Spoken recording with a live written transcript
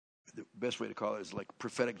best way to call it is like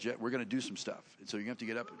prophetic jet. We're going to do some stuff. And so you have to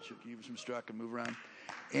get up and she'll give you some struck and move around.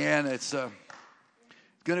 And it's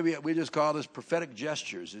going to be, we just call this prophetic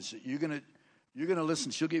gestures. It's, you're going to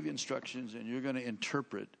listen. She'll give you instructions and you're going to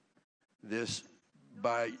interpret this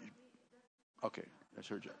by, okay, that's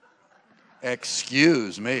her job.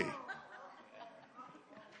 Excuse me.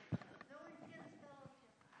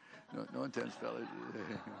 No intense fellas.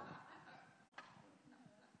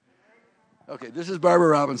 Okay, this is Barbara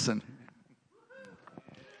Robinson.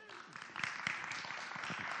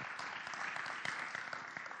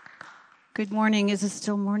 Good morning. Is it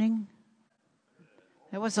still morning?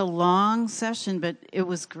 That was a long session, but it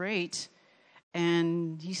was great.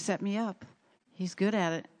 And he set me up. He's good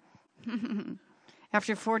at it.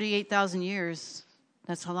 After 48,000 years,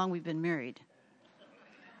 that's how long we've been married.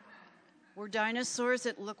 We're dinosaurs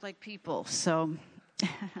that look like people, so.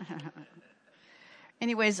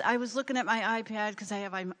 Anyways, I was looking at my iPad because I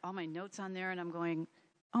have all my notes on there, and I'm going,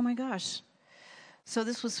 oh my gosh. So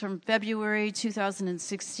this was from February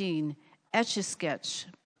 2016. Etch-a-Sketch.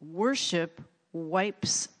 Worship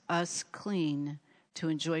wipes us clean to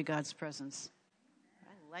enjoy God's presence.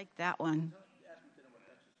 I like that one.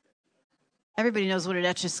 Everybody knows what an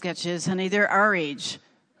Etch-a-Sketch is, honey. They're our age.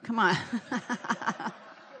 Come on.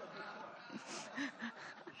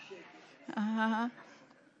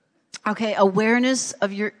 Okay, awareness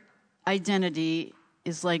of your identity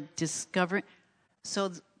is like discovering.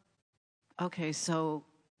 So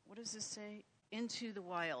what does this say? Into the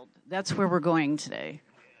wild. That's where we're going today.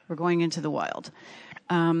 We're going into the wild.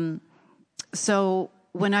 So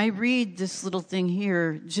when I read this little thing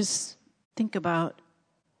here, just think about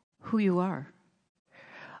who you are.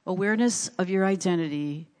 Awareness of your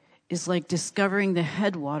identity is like discovering the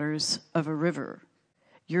headwaters of a river.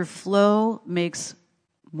 Your flow makes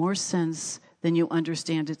more sense than you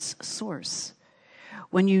understand its source.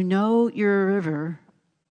 When you know you're a river,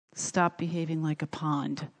 stop behaving like a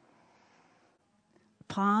pond.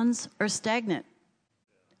 Ponds are stagnant.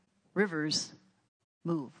 Rivers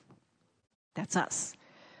move. That's us.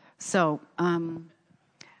 So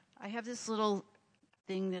I have this little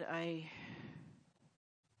thing that I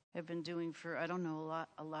have been doing for, I don't know,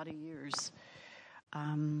 a lot of years.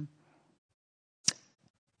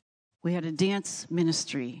 We had a dance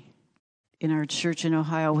ministry in our church in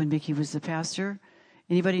Ohio when Mickey was the pastor.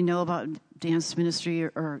 Anybody know about dance ministry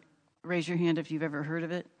or raise your hand if you've ever heard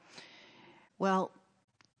of it? Well,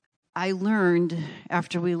 I learned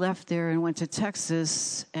after we left there and went to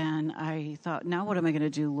Texas, and I thought, now what am I going to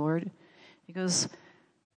do, Lord? He goes,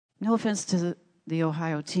 no offense to the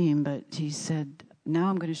Ohio team, but he said, now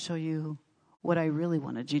I'm going to show you what I really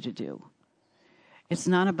wanted you to do. It's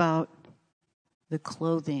not about the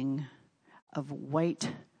clothing of white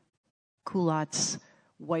culottes,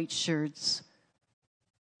 white shirts,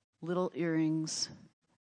 little earrings.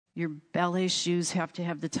 Your ballet shoes have to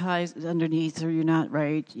have the ties underneath or you're not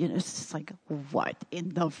right. You know, it's just like, what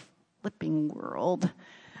in the flipping world?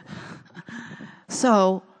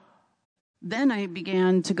 So then I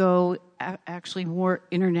began to go actually more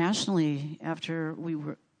internationally after we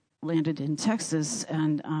landed in Texas,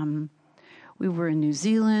 and we were in New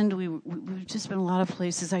Zealand. We've just been a lot of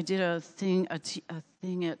places. I did a thing at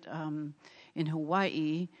in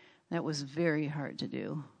Hawaii that was very hard to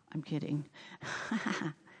do. I'm kidding.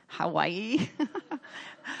 Hawaii.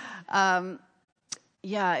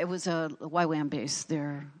 Yeah, it was a YWAM base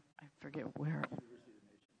there. I forget where.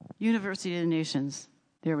 University of the Nations.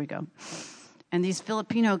 There we go. And these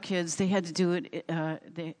Filipino kids, they had to do it.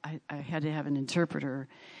 I had to have an interpreter,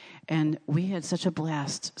 and we had such a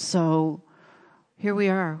blast. So here we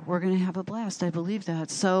are. We're going to have a blast. I believe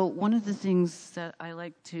that. So one of the things that I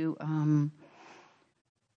like to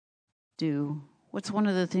do. What's one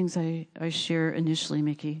of the things I share initially,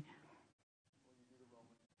 Mickey?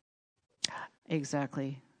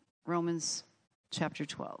 Exactly. Romans chapter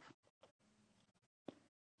 12.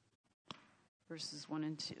 Verses 1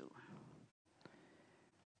 and 2.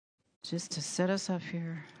 Just to set us up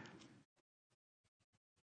here.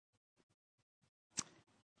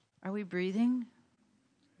 Are we breathing?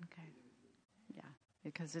 Okay. Yeah,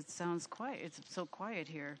 because it sounds quiet. It's so quiet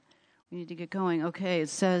here. We need to get going. Okay, it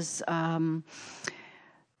says,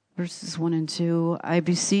 verses 1 and 2, I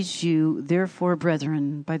beseech you, therefore,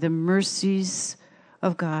 brethren, by the mercies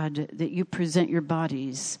of God, that you present your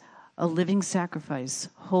bodies a living sacrifice,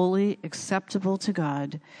 holy, acceptable to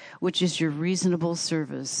God, which is your reasonable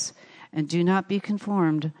service. And do not be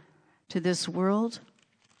conformed to this world,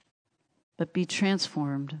 but be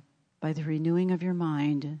transformed by the renewing of your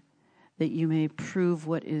mind, that you may prove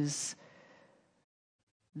what is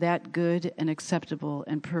that good and acceptable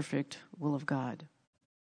and perfect will of God.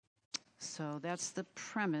 So that's the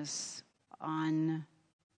premise on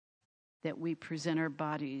that we present our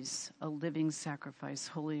bodies a living sacrifice,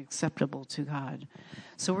 wholly acceptable to God.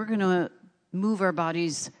 So we're going to move our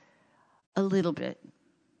bodies a little bit.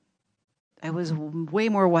 I was way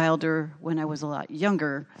more wilder when I was a lot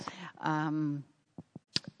younger,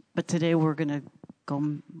 but today we're going to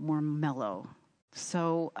go more mellow.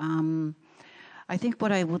 So I think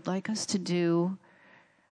what I would like us to do,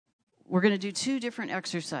 we're going to do 2 different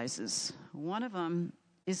exercises. One of them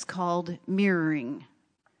is called mirroring.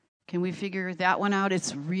 Can we figure that one out?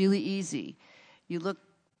 It's really easy. You look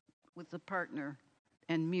with the partner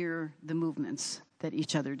and mirror the movements that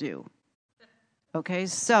each other do. Okay,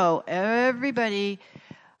 so everybody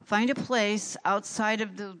find a place outside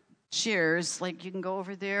of the chairs, like you can go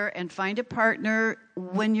over there and find a partner.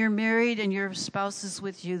 When you're married and your spouse is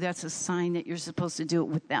with you, that's a sign that you're supposed to do it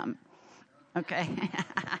with them. Okay?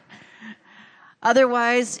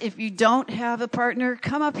 Otherwise, if you don't have a partner,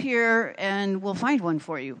 come up here and we'll find one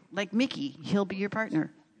for you. Like Mickey, he'll be your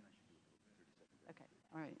partner. Okay,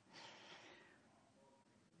 all right.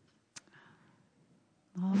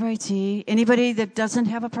 All righty. Anybody that doesn't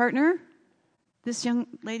have a partner? This young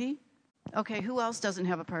lady? Okay, who else doesn't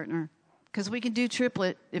have a partner? Because we can do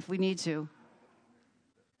triplet if we need to.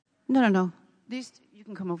 No. These, you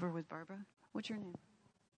can come over with Barbara. What's your name?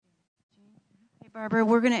 Hey, Barbara,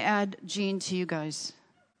 we're going to add Jean to you guys.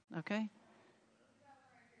 Okay?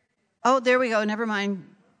 Oh, there we go. Never mind.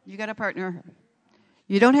 You got a partner.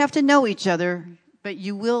 You don't have to know each other, but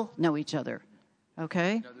you will know each other.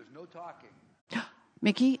 Okay? No, there's no talking.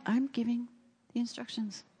 Mickey, I'm giving the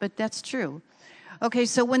instructions, but that's true. Okay,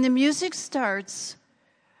 so when the music starts,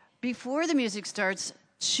 before the music starts,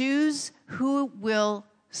 choose who will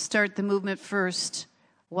start the movement first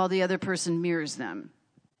while the other person mirrors them.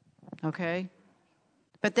 Okay?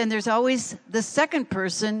 But then there's always the second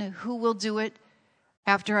person who will do it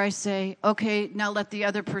after I say, okay, now let the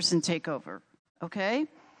other person take over. Okay?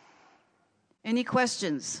 Any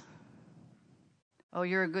questions? Oh,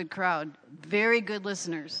 you're a good crowd. Very good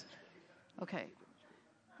listeners. Okay.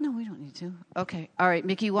 No, we don't need to. Okay. All right.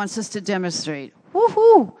 Mickey wants us to demonstrate. Woohoo!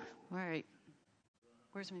 All right.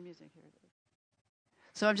 Where's my music? Here it is.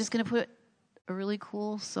 So I'm just going to put a really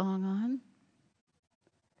cool song on.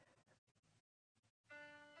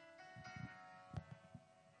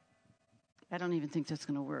 I don't even think that's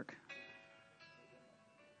going to work.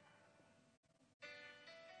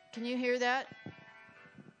 Can you hear that?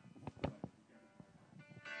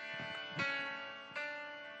 I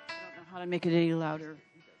don't know how to make it any louder.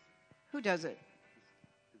 Who does it?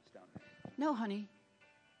 No, honey.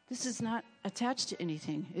 This is not attached to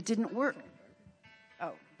anything. It didn't work. Oh.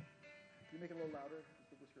 Can you make it a little louder? Make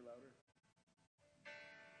the whisper louder.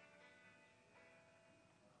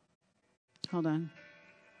 Hold on.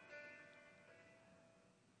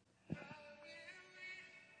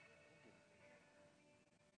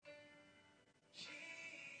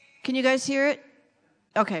 Can you guys hear it?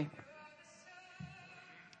 Okay.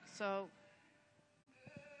 So.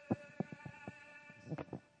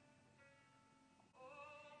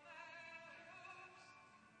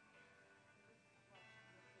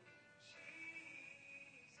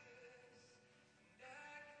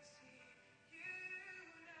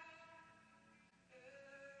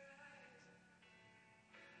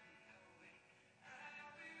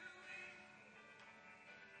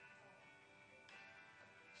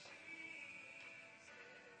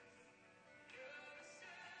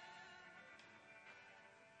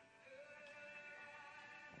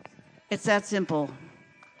 It's that simple,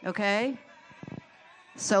 okay?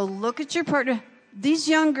 So look at your partner. These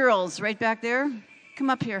young girls right back there, come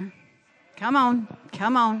up here. Come on,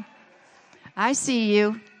 come on. I see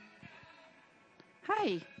you.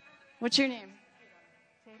 Hi, what's your name?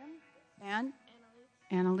 Tatum? And?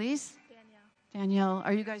 Annalise. Danielle.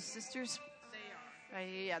 Are you guys sisters? They are.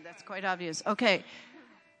 Yeah, that's quite obvious. Okay,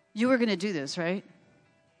 you were going to do this, right?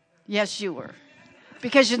 Yes, you were.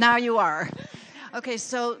 Because now you are. Okay,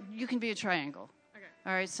 so you can be a triangle. Okay.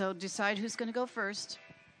 All right, so decide who's going to go first.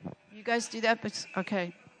 You guys do that, but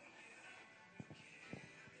okay.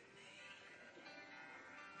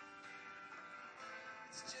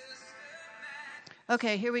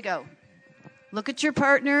 Okay, here we go. Look at your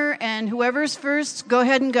partner, and whoever's first, go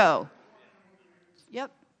ahead and go.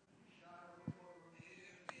 Yep.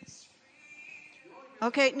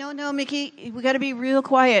 Okay, no, Mickey, we got to be real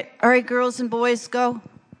quiet. All right, girls and boys, go.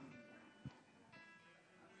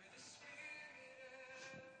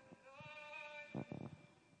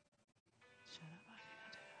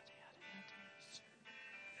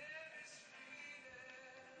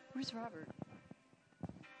 Where's Robert?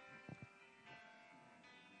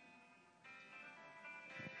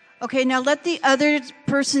 Okay, now let the other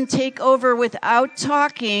person take over without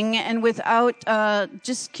talking and without,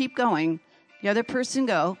 just keep going. The other person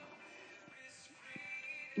go.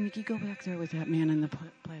 Mickey, go back there with that man in the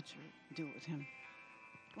plaid shirt. Do it with him.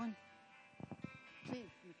 Go on. Please,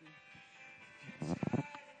 Mickey.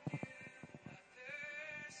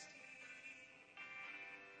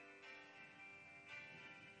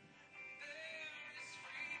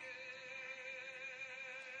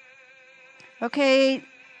 Okay,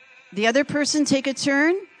 the other person take a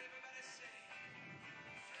turn.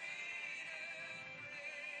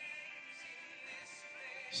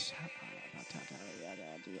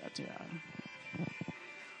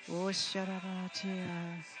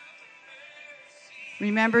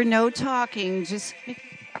 Remember, no talking. Just.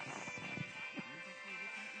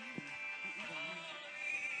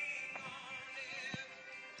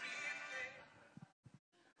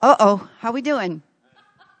 Uh-oh, how we doing?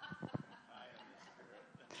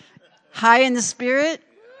 High in the spirit?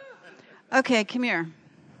 Okay, come here.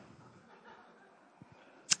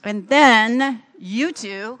 And then you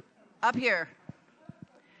two up here.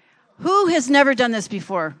 Who has never done this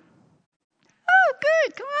before? Oh,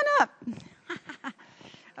 good. Come on up.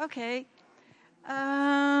 Okay.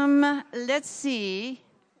 Let's see.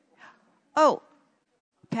 Oh,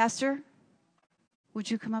 Pastor, would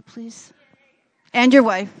you come up, please? And your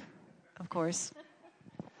wife, of course.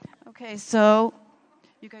 Okay, so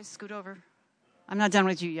you guys scoot over. I'm not done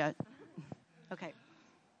with you yet. Okay.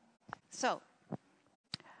 So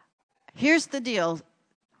here's the deal.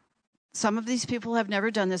 Some of these people have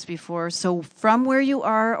never done this before, so from where you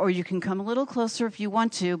are, or you can come a little closer if you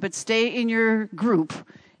want to, but stay in your group,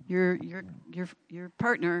 your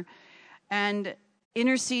partner, and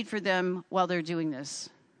intercede for them while they're doing this.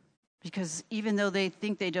 Because even though they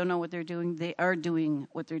think they don't know what they're doing, they are doing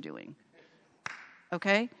what they're doing.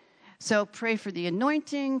 Okay? So pray for the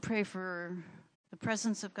anointing, pray for the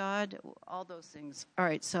presence of God, all those things. All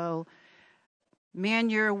right, so man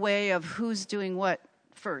your way of who's doing what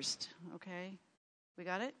first, okay? We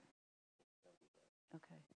got it?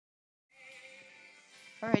 Okay.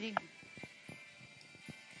 All righty. Go.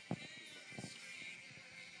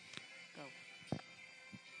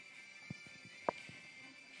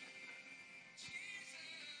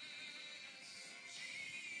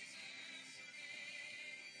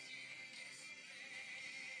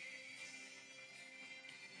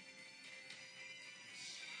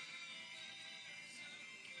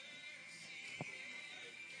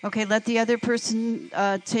 Okay, let the other person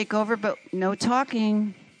take over, but no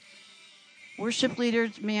talking. Worship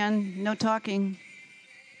leaders, man, no talking.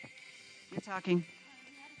 You're talking.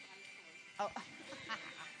 Oh.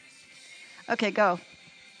 Okay, go.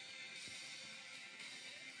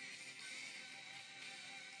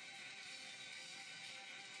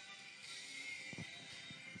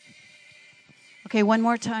 Okay, one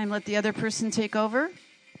more time. Let the other person take over.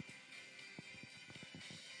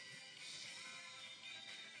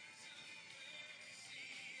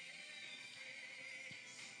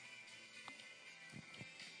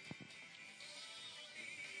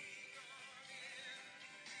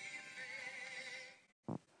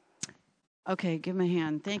 Okay, give him a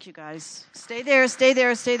hand. Thank you, guys. Stay there, stay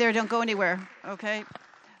there, stay there. Don't go anywhere, okay?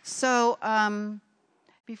 So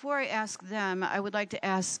before I ask them, I would like to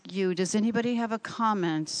ask you, does anybody have a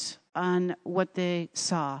comment on what they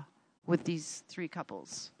saw with these three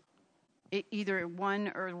couples? Either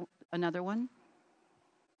one or another one?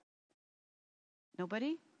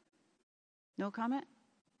 Nobody? No comment?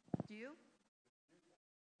 Do you?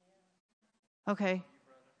 Okay.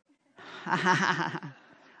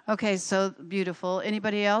 Okay, so beautiful.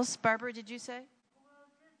 Anybody else? Barbara, did you say?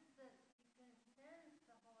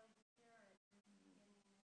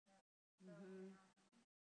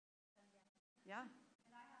 Yeah.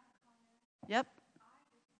 Yep.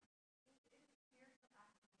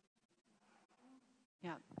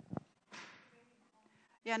 Yeah.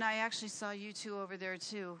 Yeah, and I actually saw you two over there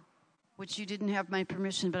too, which you didn't have my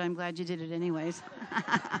permission, but I'm glad you did it anyways.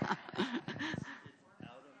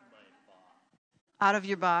 Out of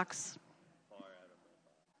your box.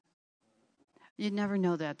 You'd never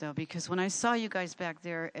know that, though, because when I saw you guys back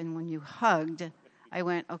there and when you hugged, I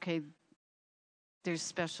went, okay, they're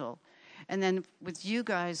special. And then with you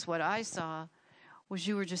guys, what I saw was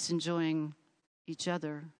you were just enjoying each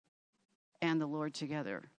other and the Lord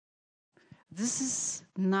together. This is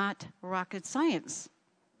not rocket science.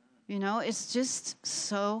 You know, it's just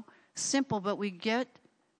so simple, but we get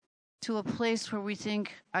to a place where we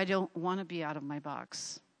think, I don't want to be out of my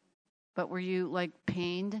box. But were you, like,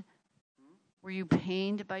 pained? Were you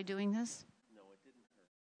pained by doing this? No, it didn't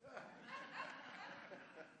hurt.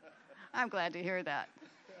 I'm glad to hear that.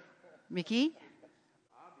 Mickey?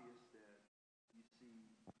 Obvious that you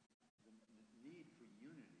see the need for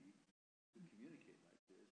unity to communicate like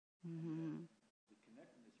this. Mm-hmm. The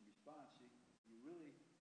connectedness and response, you really,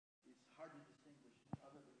 it's hard to distinguish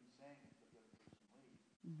other than you saying it, but the other person leaves.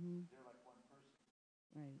 Mm-hmm. They're like one person.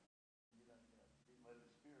 Right. You know, being led of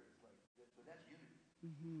the Spirit is like, so that's unity.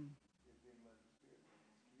 Mm-hmm. Is being led of the Spirit.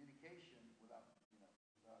 It's communication without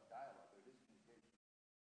dialogue. It is communication.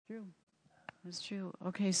 True. That's true.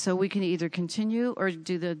 Okay, so we can either continue or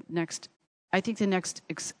do the next. I think the next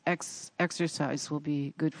exercise will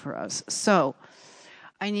be good for us. So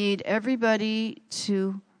I need everybody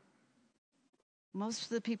to, most of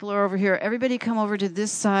the people are over here. Everybody come over to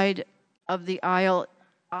this side of the aisle,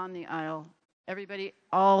 on the aisle. Everybody,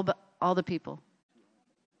 all the people.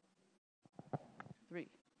 Three.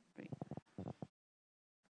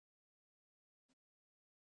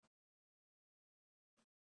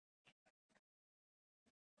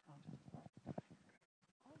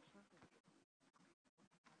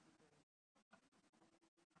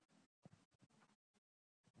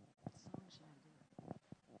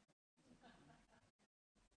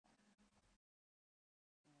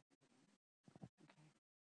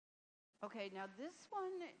 Okay, now this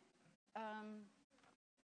one,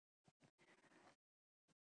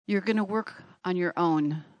 you're going to work on your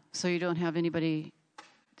own, so you don't have anybody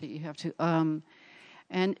that you have to.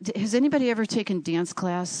 And has anybody ever taken dance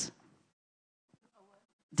class?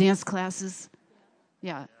 Dance classes?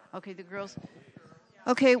 Yeah. Okay, the girls.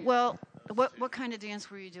 Okay, well, what kind of dance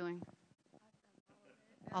were you doing?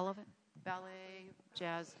 All of it? Ballet,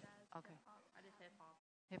 jazz? Okay.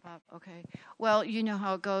 Hip hop, okay. Well, you know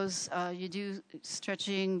how it goes. You do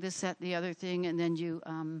stretching, this, that, the other thing, and then you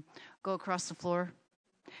go across the floor.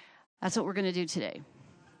 That's what we're going to do today.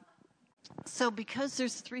 So because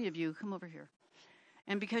there's three of you, come over here.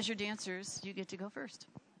 And because you're dancers, you get to go first.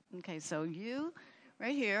 Okay, so you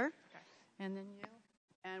right here, and then you.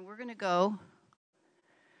 And we're going to go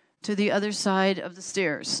to the other side of the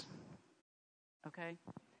stairs. Okay?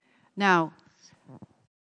 Now,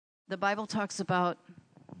 the Bible talks about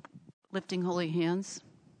lifting holy hands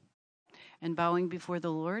and bowing before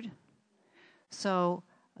the Lord. So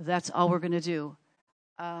that's all we're going to do.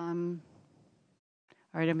 All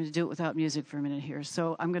right, I'm going to do it without music for a minute here.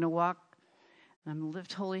 So I'm going to walk, and I'm going to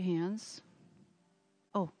lift holy hands.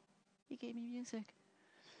 Oh, he gave me music.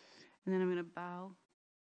 And then I'm going to bow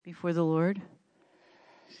before the Lord.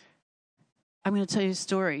 I'm going to tell you a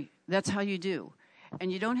story. That's how you do.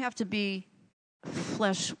 And you don't have to be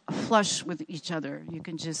flush with each other. You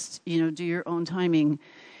can just, do your own timing.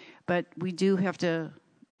 But we do have to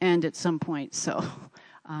end at some point. So,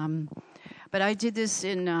 but I did this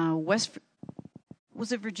in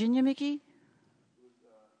was it Virginia, Mickey?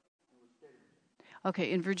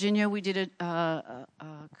 Okay, in Virginia we did a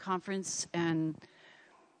conference, and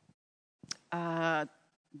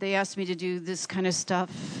they asked me to do this kind of stuff,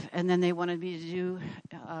 and then they wanted me to do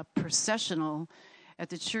a processional at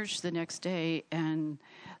the church the next day, and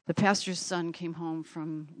the pastor's son came home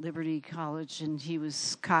from Liberty College, and he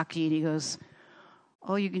was cocky, and he goes,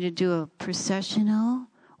 "Oh, you're going to do a processional?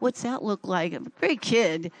 What's that look like?" I'm a great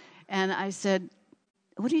kid. And I said,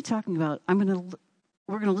 "What are you talking about? We're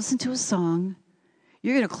going to listen to a song,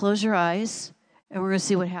 you're going to close your eyes, and we're going to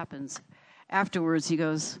see what happens." Afterwards, he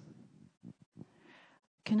goes,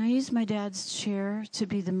 "Can I use my dad's chair to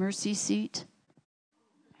be the mercy seat?"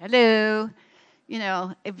 Hello.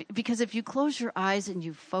 Because if you close your eyes and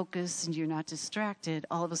you focus and you're not distracted,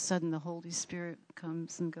 all of a sudden the Holy Spirit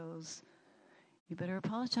comes and goes, "You better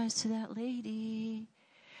apologize to that lady."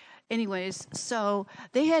 Anyways, so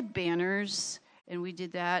they had banners, and we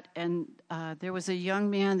did that, and there was a young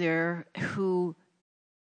man there who,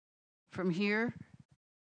 from here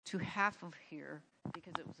to half of here,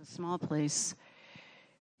 because it was a small place,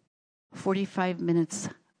 45 minutes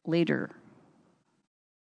later,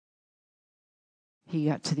 he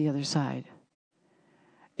got to the other side.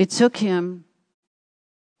 It took him,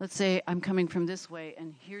 let's say I'm coming from this way,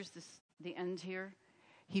 and here's the end here.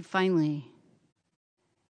 He finally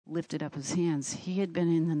lifted up his hands. He had been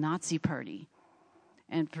in the Nazi party,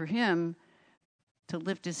 and for him to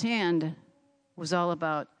lift his hand was all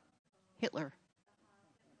about Hitler.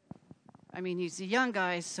 I mean, he's a young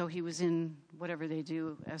guy, so he was in whatever they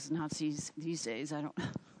do as Nazis these days. I don't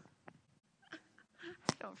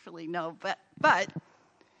really know, but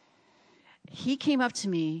he came up to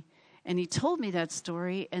me and he told me that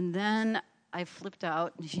story, and then I flipped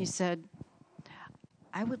out, and he said,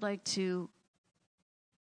 "I would like to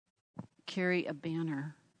carry a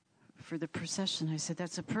banner for the procession." I said,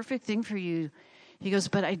 "That's a perfect thing for you." He goes,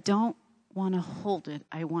 "But I don't want to hold it.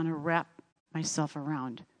 I want to wrap myself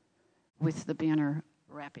around." with the banner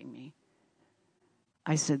wrapping me.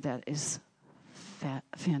 I said, that is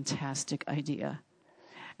fantastic idea.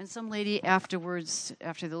 And some lady afterwards,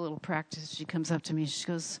 after the little practice, she comes up to me. She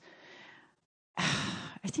goes,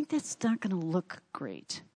 I think that's not going to look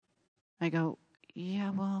great. I go,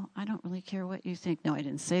 yeah, well, I don't really care what you think. No, I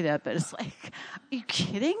didn't say that, but it's like, are you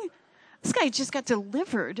kidding? This guy just got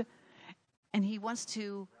delivered, and he wants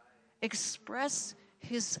to express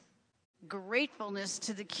his gratefulness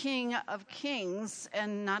to the King of Kings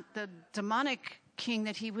and not the demonic king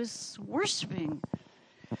that he was worshiping.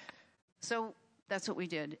 So that's what we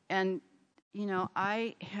did. And, you know,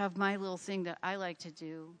 I have my little thing that I like to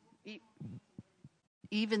do,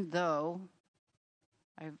 even though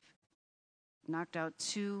I've knocked out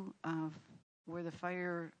 2 where the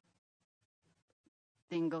fire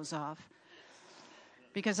thing goes off,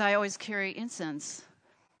 because I always carry incense.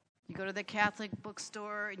 You go to the Catholic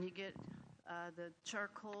bookstore and you get the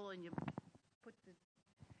charcoal and you put the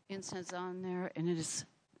incense on there, and it is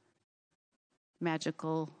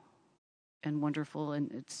magical and wonderful,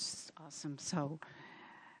 and it's awesome. So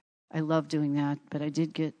I love doing that, but I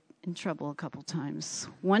did get in trouble a couple times.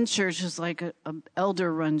 One church was like a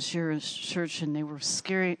elder-run church, and they were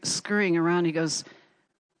scurrying around. He goes,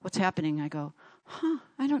 what's happening? I go,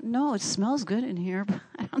 I don't know. It smells good in here, but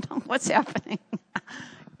I don't know what's happening.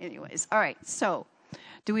 Anyways, all right. So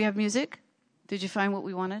do we have music? Did you find what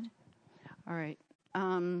we wanted? All right.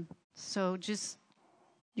 So just,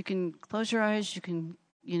 you can close your eyes. You can,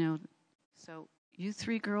 so you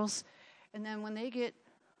 3 girls. And then when they get,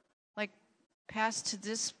 like, past to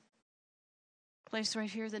this place right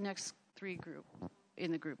here, the next 3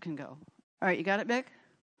 in the group can go. All right, you got it, Beck?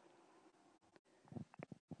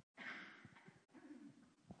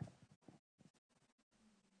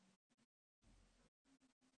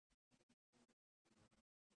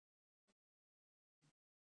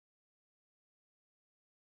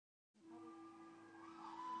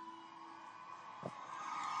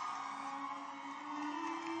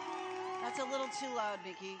 That's a little too loud,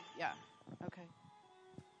 Mickey. Yeah. Okay.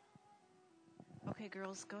 Okay,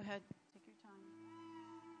 girls, go ahead. Take your time.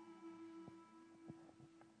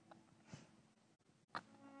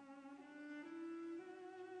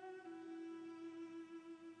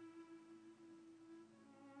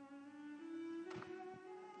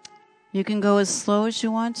 You can go as slow as you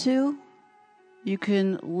want to. You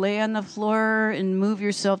can lay on the floor and move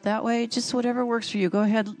yourself that way. Just whatever works for you. Go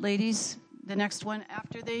ahead, ladies. The next one,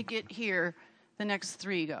 after they get here, the next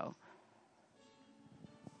 3 go.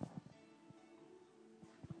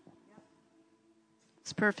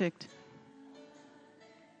 It's perfect.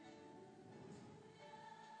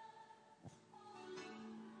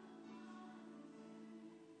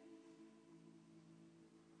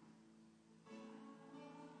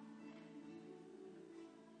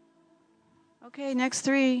 Okay, next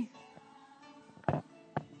 3.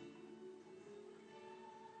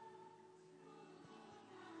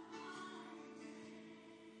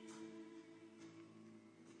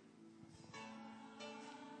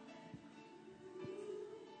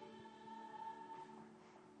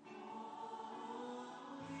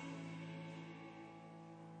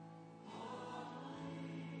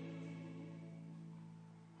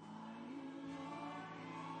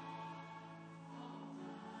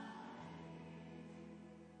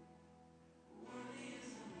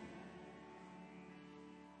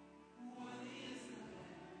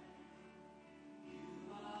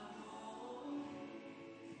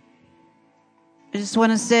 I just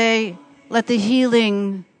want to say, let the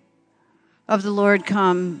healing of the Lord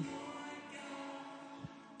come.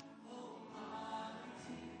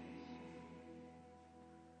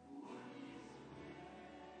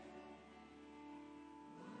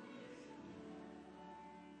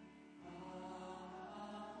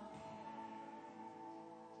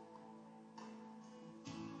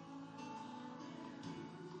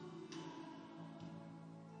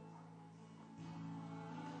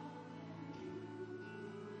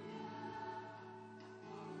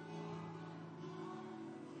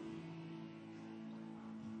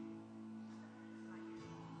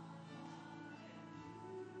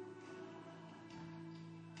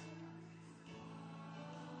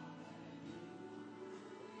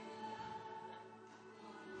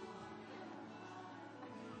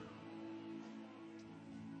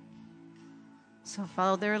 So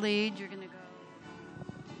follow their lead. You're going to go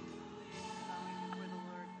before the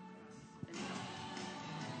Lord across,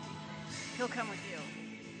 and He'll come with you.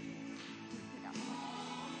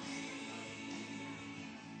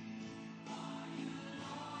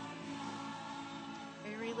 Are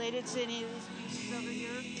you related to any of these pieces over here?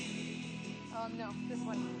 No, this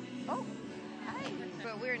one. Oh, Hi.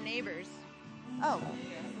 But we're neighbors. Oh.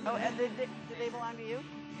 Oh, and do they belong to you?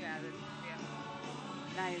 Yeah.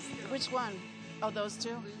 Nice. Which one? Oh, those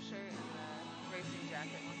two? Blue shirt and the racing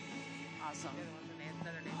jacket one. Awesome. The other one's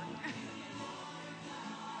another neighbor.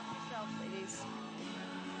 Yourself, ladies.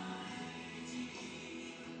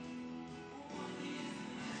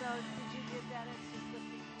 So, did you get that? It's just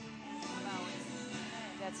lifting your hands?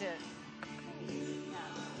 That's it. Yeah.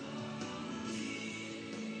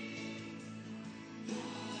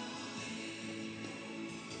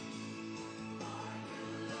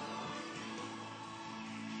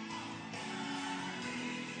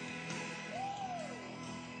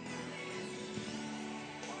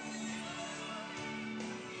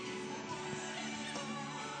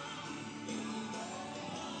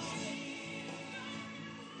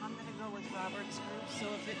 I'm going to go with Robert's group, so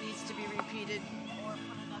if it needs to be repeated or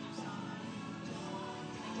put another song, just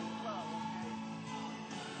make it flow, okay?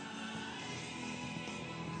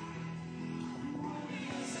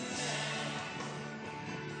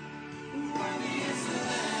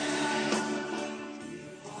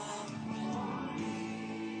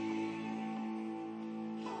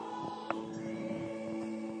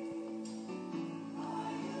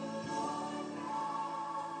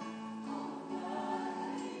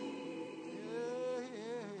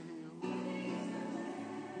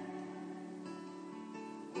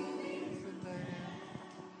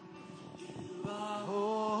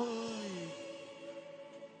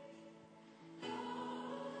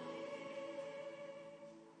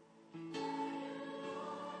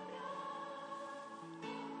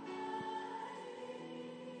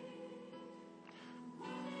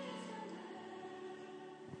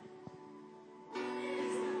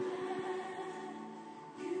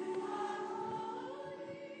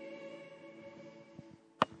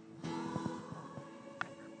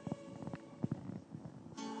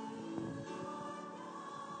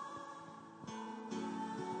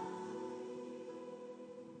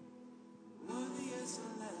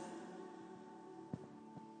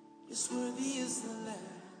 Yes, worthy is the Lamb.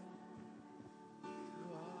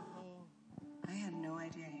 I had no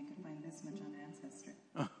idea you could find this much on Ancestry.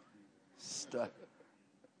 Stuff.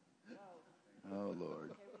 Oh,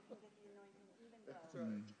 Lord.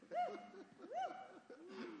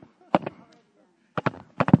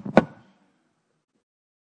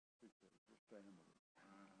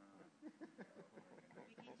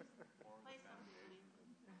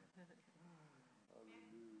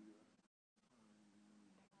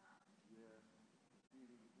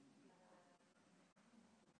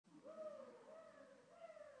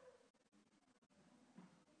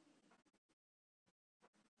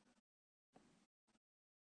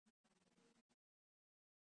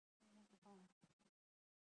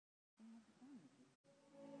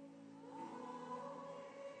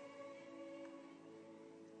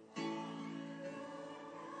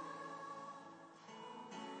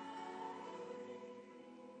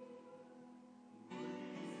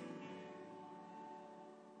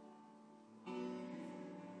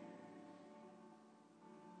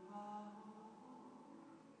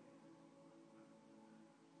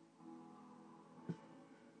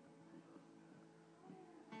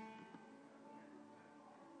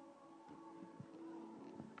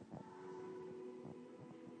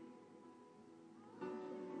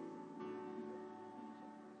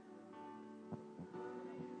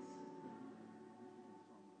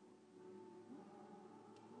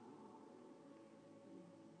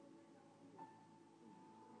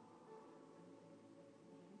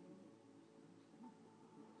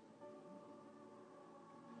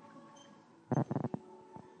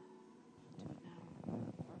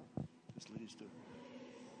 This leads to.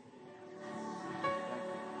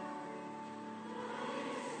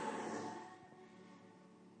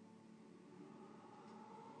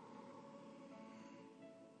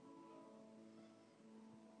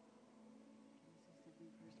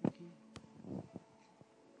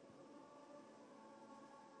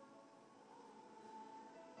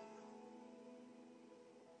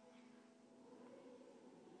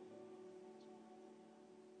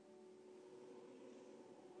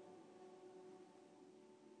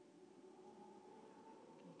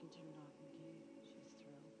 You can turn it off, okay? She's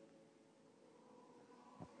thrilled.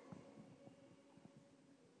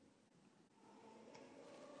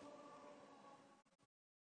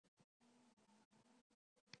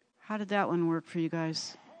 How did that one work for you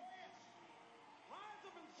guys?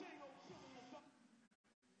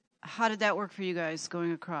 How did that work for you guys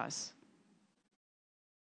going across?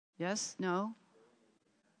 Yes? No?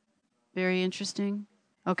 Very interesting.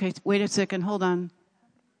 Okay, wait a second. Hold on.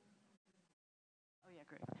 Oh, yeah,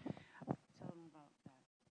 great. Tell them about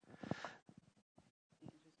that.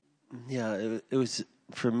 Yeah, it was,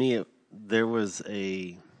 for me, there was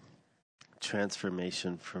a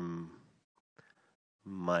transformation from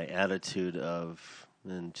my attitude of,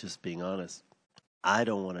 and just being honest, I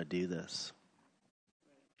don't want to do this,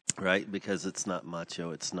 right? Because it's not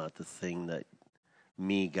macho. It's not the thing that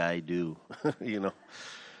me guy do, you know.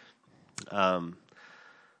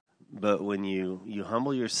 But when you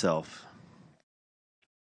humble yourself,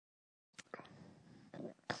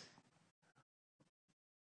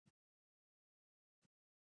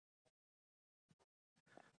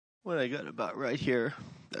 when I got about right here,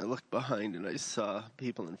 I looked behind and I saw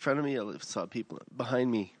people in front of me. I saw people behind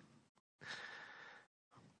me.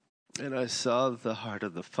 And I saw the heart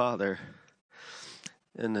of the Father.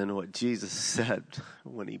 And then what Jesus said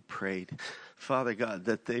when he prayed, Father God,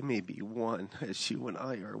 that they may be one as you and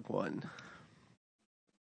I are one.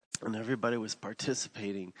 And everybody was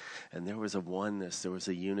participating, and there was a oneness, there was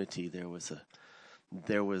a unity, there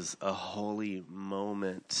was a holy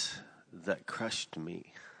moment that crushed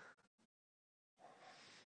me.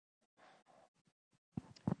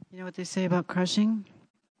 You know what they say about crushing?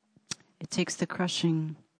 It takes the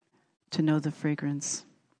crushing to know the fragrance.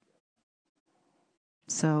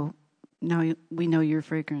 So now we know your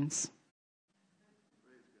fragrance.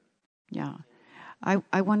 Yeah.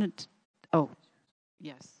 I wanted,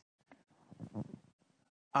 yes.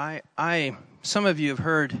 Some of you have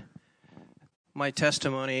heard my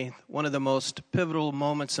testimony. One of the most pivotal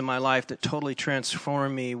moments in my life that totally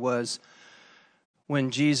transformed me was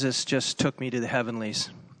when Jesus just took me to the heavenlies.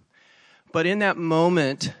 But in that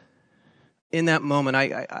moment,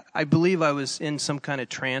 I believe I was in some kind of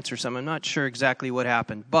trance or something. I'm not sure exactly what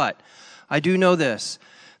happened, but I do know this,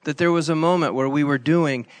 that there was a moment where we were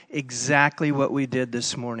doing exactly what we did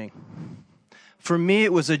this morning. For me,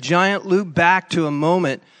 it was a giant loop back to a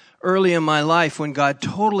moment early in my life when God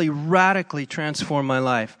totally radically transformed my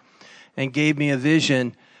life and gave me a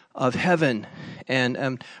vision of heaven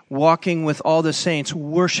and walking with all the saints,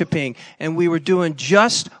 worshiping. And we were doing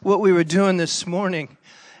just what we were doing this morning.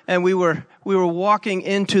 And we were walking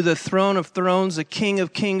into the throne of thrones, the King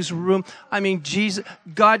of Kings room. I mean, Jesus,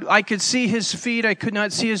 God, I could see his feet. I could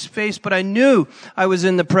not see his face, but I knew I was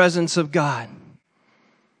in the presence of God.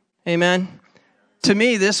 Amen. To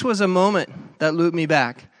me, this was a moment that looped me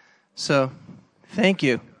back. So, thank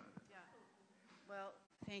you. Well,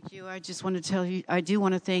 thank you. I just want to tell you, I do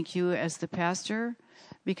want to thank you as the pastor,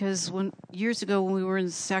 because years ago when we were in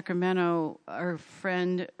Sacramento, our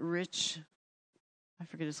friend Rich, I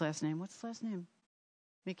forget his last name. What's his last name?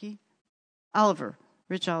 Mickey? Oliver.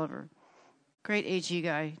 Rich Oliver. Great AG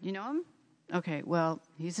guy. You know him? Okay, well,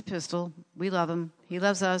 he's a pistol. We love him. He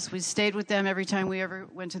loves us. We stayed with them every time we ever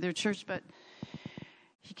went to their church, but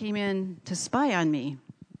he came in to spy on me,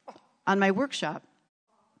 on my workshop.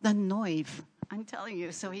 The Noiv, I'm telling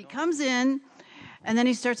you. So he comes in, and then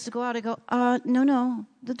he starts to go out. I go, no,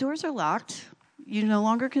 the doors are locked. You no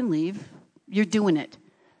longer can leave. You're doing it.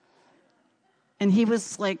 And he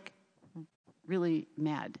was like really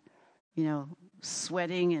mad,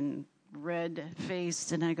 sweating and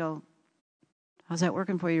red-faced. And I go, how's that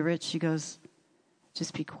working for you, Rich? He goes,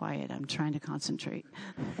 just be quiet. I'm trying to concentrate.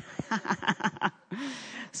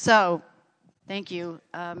 So, thank you.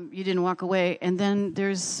 You didn't walk away. And then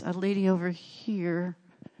there's a lady over here.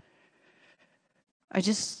 I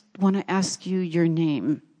just want to ask you your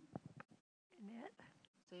name. Annette.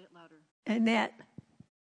 Say it louder. Annette.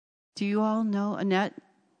 Do you all know Annette?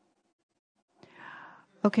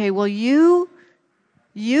 Okay, well, you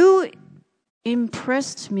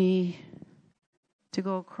impressed me to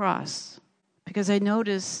go across because I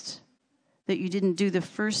noticed that you didn't do the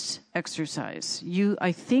first exercise. You,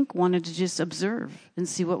 I think, wanted to just observe and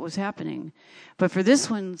see what was happening. But for this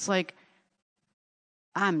one, it's like,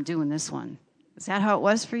 I'm doing this one. Is that how it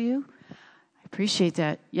was for you? I appreciate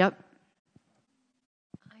that. Yep.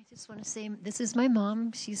 I just want to say, this is my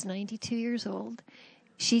mom. She's 92 years old.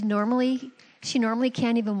 She normally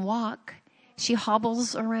can't even walk. She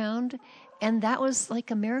hobbles around, and that was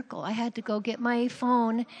like a miracle. I had to go get my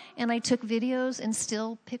phone, and I took videos and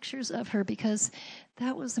still pictures of her because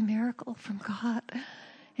that was a miracle from God.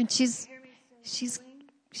 And she's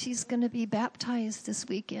going to be baptized this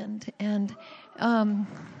weekend, and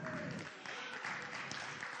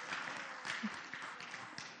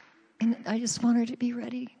I just want her to be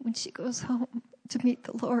ready when she goes home to meet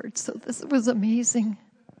the Lord. So this was amazing.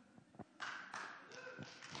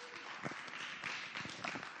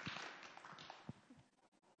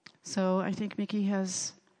 So I think Mickey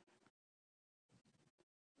has...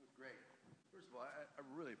 It was great. First of all, I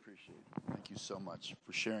really appreciate it. Thank you so much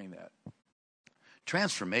for sharing that.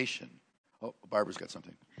 Transformation. Oh, Barbara's got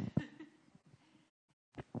something.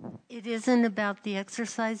 It isn't about the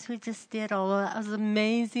exercise we just did, although that was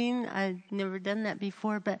amazing. I'd never done that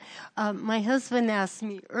before. But my husband asked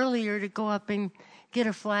me earlier to go up and get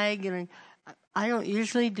a flag, and I don't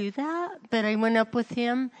usually do that, but I went up with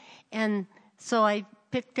him, and so I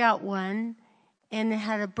picked out one, and it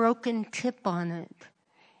had a broken tip on it.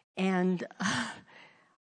 And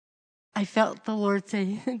I felt the Lord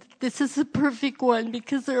say, this is the perfect one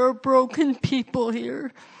because there are broken people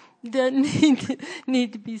here that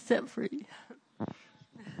need to be set free.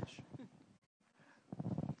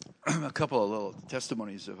 A couple of little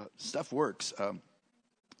testimonies of how stuff works.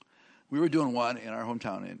 We were doing one in our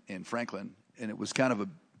hometown in Franklin, and it was kind of a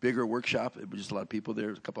bigger workshop. It was just a lot of people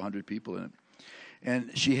there, a couple hundred people in it.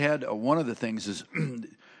 And she had one of the things is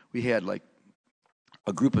we had like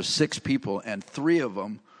a group of 6 people, and 3 of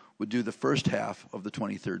them would do the first half of the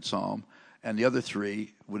 23rd Psalm, and the other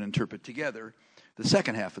 3 would interpret together the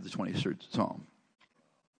second half of the 23rd Psalm.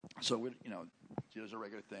 So, there's a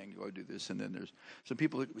regular thing. You go do this, and then there's some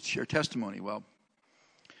people that would share testimony. Well,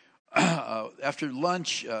 after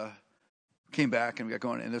lunch, came back and we got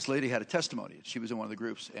going, and this lady had a testimony. She was in one of the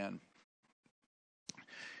groups, and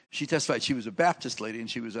she testified. She was a Baptist lady, and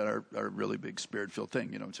she was at our really big Spirit-filled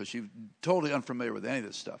thing, so she was totally unfamiliar with any of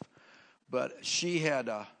this stuff. But she had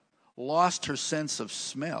lost her sense of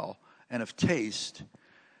smell and of taste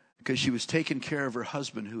because she was taking care of her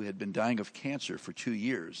husband who had been dying of cancer for 2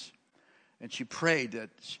 years. And she prayed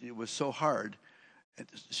that it was so hard.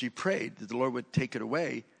 She prayed that the Lord would take it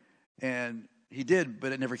away, and he did,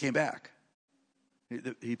 but it never came back.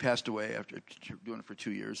 He passed away after doing it for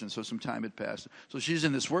 2 years, and so some time had passed. So she's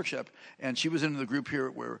in this workshop, and she was in the group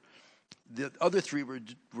here where the other 3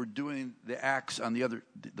 were doing the acts on the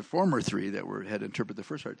former 3 that had interpreted the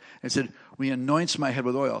first part, and said, "We anoints my head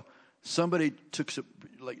with oil." Somebody took some,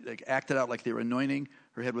 like acted out like they were anointing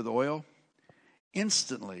her head with oil.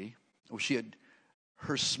 Instantly,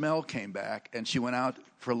 her smell came back, and she went out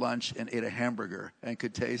for lunch and ate a hamburger and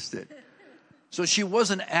could taste it. So she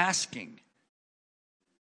wasn't asking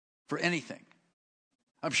for anything.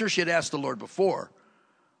 I'm sure she had asked the Lord before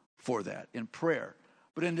for that in prayer.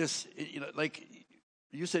 But in this, like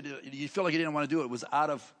you said, you felt like you didn't want to do it. It was out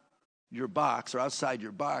of your box or outside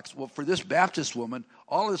your box. Well, for this Baptist woman,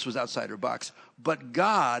 all of this was outside her box. But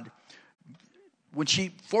God, when she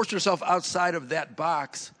forced herself outside of that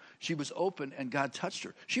box, she was open and God touched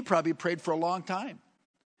her. She probably prayed for a long time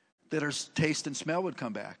that her taste and smell would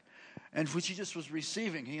come back. And when she just was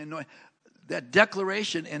receiving, he anointed that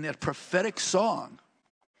declaration and that prophetic song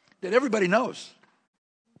that everybody knows.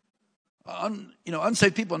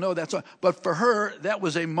 Unsaved people know that song. But for her, that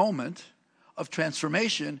was a moment of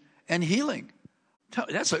transformation and healing.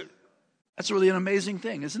 That's really an amazing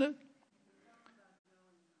thing, isn't it?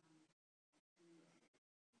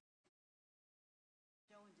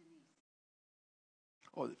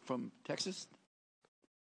 Oh, from Texas?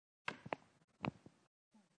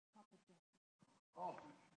 Oh.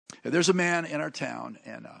 There's a man in our town,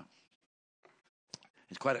 and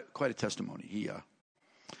it's quite a testimony.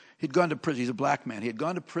 He'd gone to prison. He's a black man. He had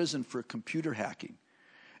gone to prison for computer hacking.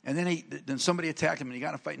 And then somebody attacked him, and he got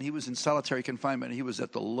in a fight, and he was in solitary confinement, and he was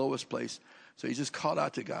at the lowest place. So he just called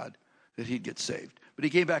out to God that he'd get saved. But he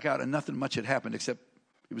came back out, and nothing much had happened except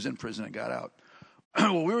he was in prison and got out.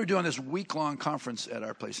 Well, we were doing this week-long conference at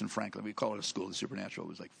our place in Franklin. We call it a School of the Supernatural. It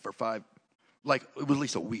was it was at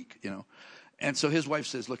least a week, And so his wife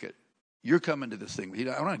says, "Look, you're coming to this thing.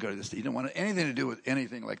 I want to go to this thing." He didn't want anything to do with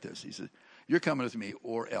anything like this. He said, "You're coming with me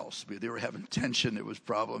or else." They were having tension. There was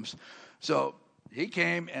problems. So he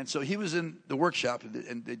came, and so he was in the workshop,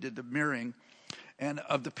 and they did the mirroring. And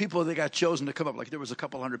of the people that got chosen to come up, there was a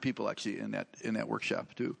couple hundred people actually in that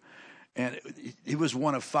workshop too. And he was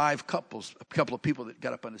one of 5 couples, a couple of people that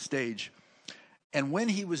got up on the stage. And when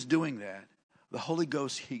he was doing that, the Holy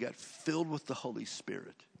Ghost, he got filled with the Holy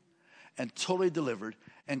Spirit and totally delivered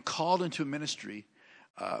and called into ministry.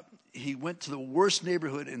 He went to the worst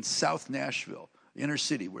neighborhood in South Nashville, inner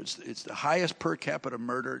city, where it's the highest per capita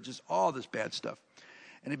murder, just all this bad stuff.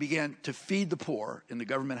 And he began to feed the poor in the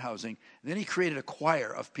government housing. And then he created a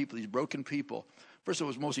choir of people, these broken people. First, it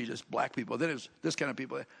was mostly just black people. Then it was this kind of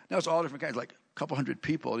people. Now it's all different kinds, like a couple hundred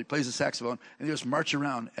people. He plays the saxophone, and they just march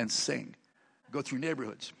around and sing, go through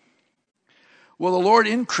neighborhoods. Well, the Lord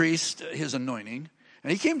increased his anointing,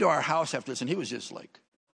 and he came to our house after this, and he was just like,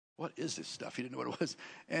 "What is this stuff?" He didn't know what it was.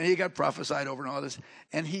 And he got prophesied over and all this.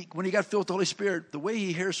 And when he got filled with the Holy Spirit, the way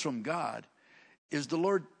he hears from God is the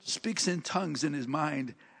Lord speaks in tongues in his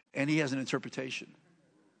mind, and he has an interpretation.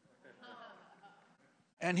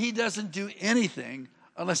 And he doesn't do anything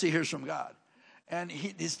unless he hears from God. And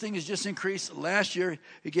his thing has just increased. Last year,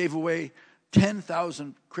 he gave away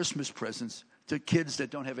 10,000 Christmas presents to kids that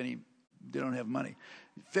don't have money.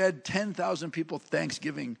 Fed 10,000 people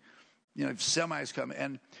Thanksgiving, semis come.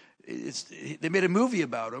 And they made a movie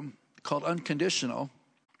about him called Unconditional.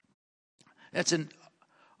 That's in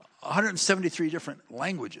 173 different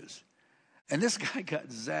languages. And this guy got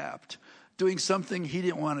zapped doing something he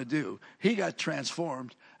didn't want to do. He got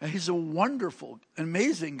transformed. And he's a wonderful,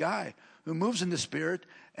 amazing guy who moves in the Spirit.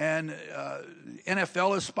 And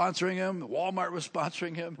NFL is sponsoring him. Walmart was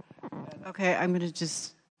sponsoring him. Okay, I'm going to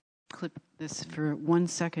just clip this for 1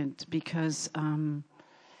 second because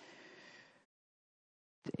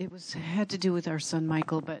it had to do with our son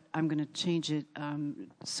Michael, but I'm going to change it.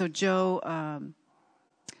 So Joe,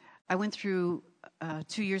 I went through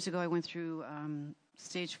 2 years ago. I went through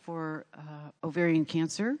stage 4 ovarian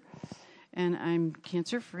cancer, and I'm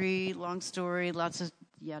cancer free. Long story, lots of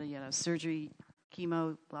yada yada, surgery,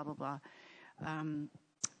 chemo, blah blah blah.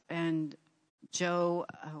 And Joe,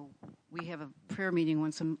 we have a prayer meeting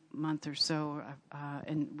once a month or so,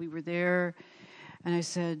 and we were there, and I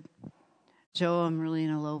said, Joe, I'm really in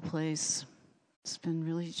a low place. It's been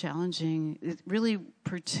really challenging. It really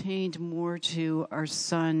pertained more to our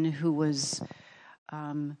son who was,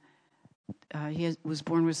 was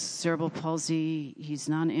born with cerebral palsy. He's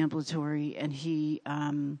non-ambulatory, and he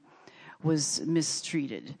was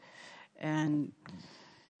mistreated.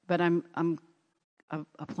 But I'm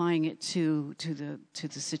applying it to the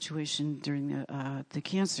situation during the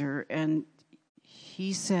cancer, and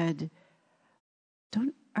he said,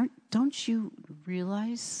 Don't you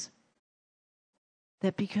realize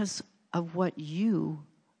that because of what you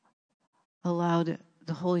allowed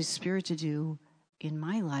the Holy Spirit to do in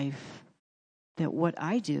my life, that what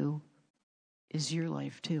I do is your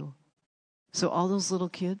life too? So all those little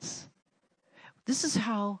kids, this is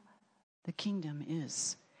how the kingdom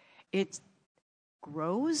is. It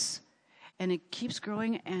grows, and it keeps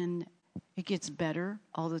growing, and it gets better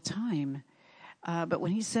all the time. But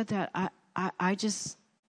when he said that, I just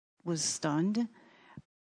was stunned,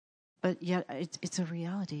 but yet it's a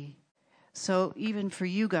reality. So even for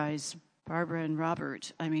you guys, Barbara and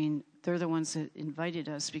Robert, I mean, they're the ones that invited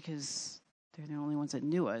us because they're the only ones that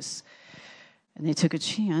knew us, and they took a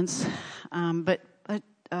chance. But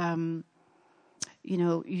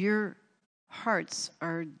your hearts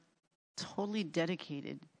are totally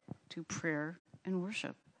dedicated to prayer and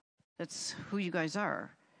worship. That's who you guys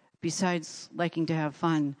are. Besides liking to have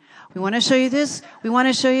fun. We want to show you this, we want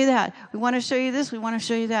to show you that. We want to show you this, we want to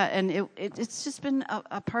show you that. And it's just been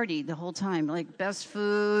a party the whole time, like best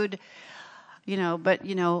food, but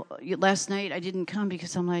last night I didn't come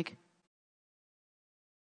because I'm like,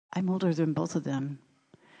 I'm older than both of them.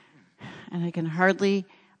 And I can hardly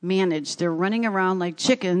manage. They're running around like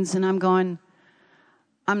chickens, and I'm going,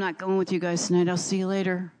 I'm not going with you guys tonight, I'll see you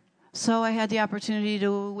later. So I had the opportunity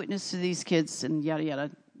to witness to these kids and yada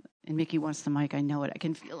yada. And Mickey wants the mic. I know it. I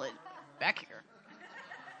can feel it back here.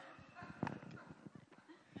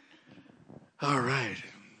 All right.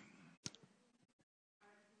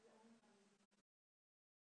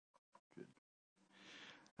 Good.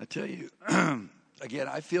 I tell you, again,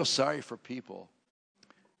 I feel sorry for people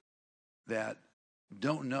that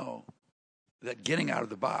don't know that getting out of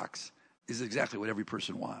the box is exactly what every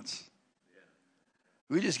person wants.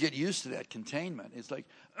 We just get used to that containment. It's like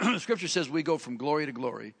Scripture says we go from glory to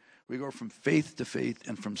glory. We go from faith to faith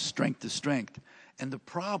and from strength to strength. And the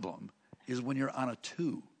problem is when you're on a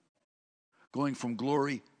 2, going from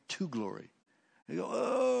glory to glory. You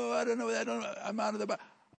go, I don't know, I'm out of the box.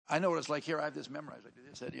 I know what it's like here. I have this memorized. Like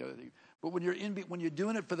this, that, the other thing. But when you're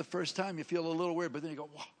doing it for the first time, you feel a little weird. But then you go,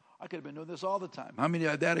 wow, I could have been doing this all the time. How many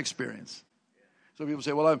had that experience? So people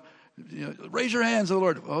say, well, raise your hands to the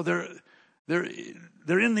Lord. Oh, they're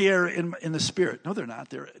in the air in the Spirit. No, they're not.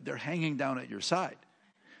 They're hanging down at your side.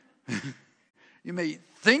 You may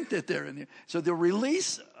think that they're in there. So the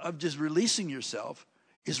release of just releasing yourself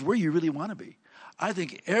is where you really want to be. I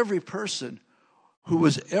think every person who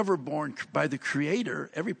was ever born by the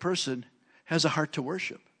Creator, every person has a heart to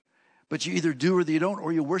worship. But you either do or you don't,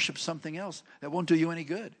 or you worship something else that won't do you any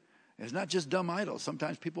good. It's not just dumb idols.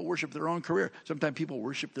 Sometimes people worship their own career. Sometimes people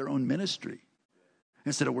worship their own ministry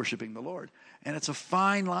instead of worshiping the Lord. And it's a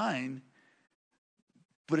fine line,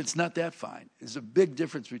 but it's not that fine. There's a big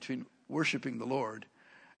difference between worshiping the Lord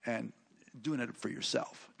and doing it for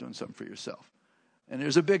yourself, doing something for yourself. And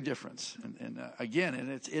there's a big difference. And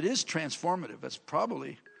it is transformative. That's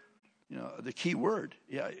probably, the key word.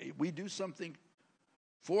 Yeah, we do something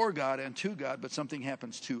for God and to God, but something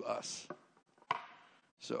happens to us.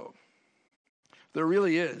 So there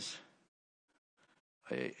really is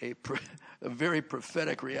a very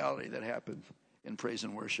prophetic reality that happens in praise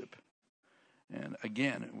and worship. And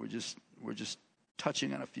again, we're just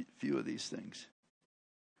touching on a few of these things.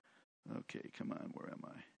 Okay, come on, where am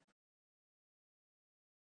I?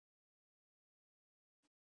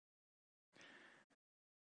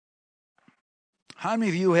 How many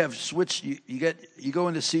of you have switched? You go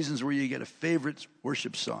into seasons where you get a favorite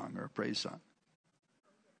worship song or a praise song.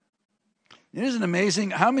 Isn't it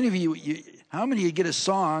amazing? How many of you get a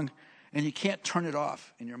song and you can't turn it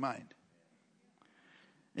off in your mind?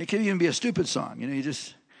 It can even be a stupid song. You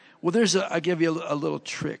just. Well, I'll give you a little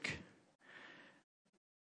trick.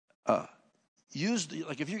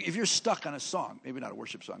 If you're stuck on a song, maybe not a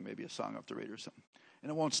worship song, maybe a song off the radio or something,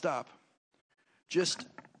 and it won't stop, just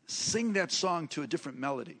sing that song to a different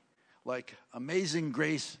melody, like Amazing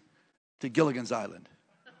Grace to Gilligan's Island.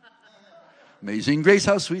 Amazing grace,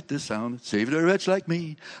 how sweet the sound, saved a wretch like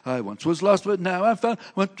me. I once was lost, but now I'm found.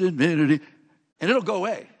 And it'll go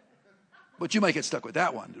away. But you might get stuck with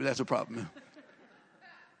that one. That's a problem.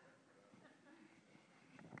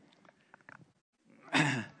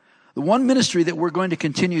 The one ministry that we're going to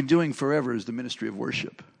continue doing forever is the ministry of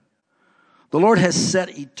worship. The Lord has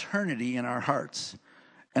set eternity in our hearts,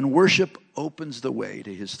 and worship opens the way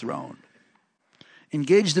to his throne.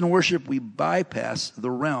 Engaged in worship, we bypass the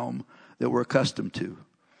realm that we're accustomed to,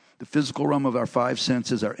 the physical realm of our five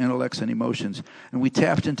senses, our intellects and emotions, and we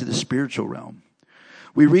tapped into the spiritual realm.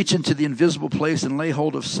 We reach into the invisible place and lay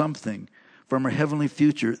hold of something from our heavenly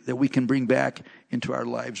future that we can bring back into our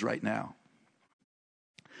lives right now.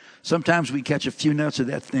 Sometimes we catch a few notes of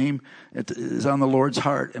that theme that is on the Lord's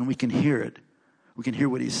heart, and we can hear it. We can hear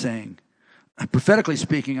what he's saying. Prophetically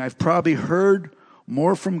speaking, I've probably heard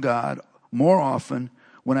more from God more often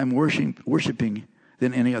when I'm worshiping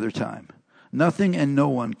than any other time. Nothing and no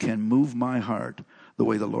one can move my heart the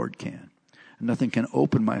way the Lord can. Nothing can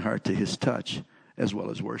open my heart to his touch as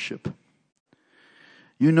well as worship.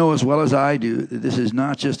 You know as well as I do that this is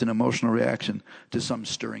not just an emotional reaction to some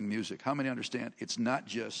stirring music. How many understand it's not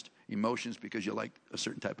just emotions because you like a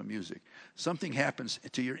certain type of music? Something happens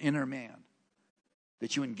to your inner man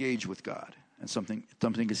that you engage with God, and something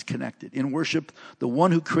is connected. In worship, the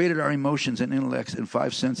one who created our emotions and intellects and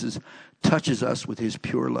five senses touches us with his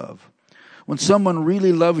pure love. When someone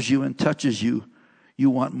really loves you and touches you,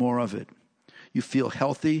 you want more of it. You feel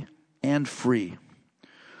healthy and free.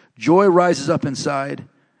 Joy rises up inside,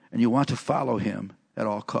 and you want to follow him at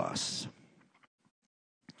all costs.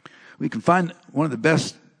 We can find one of the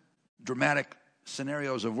best dramatic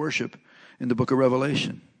scenarios of worship in the book of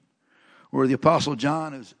Revelation, where the Apostle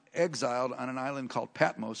John is exiled on an island called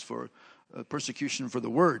Patmos for persecution for the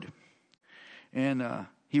word. And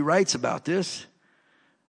he writes about this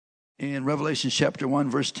in Revelation chapter 1,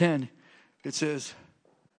 verse 10. It says,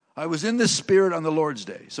 I was in the Spirit on the Lord's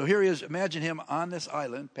day. So here he is. Imagine him on this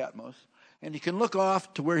island, Patmos, and he can look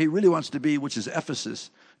off to where he really wants to be, which is Ephesus,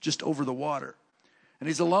 just over the water. And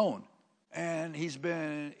he's alone. And he's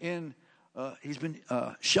been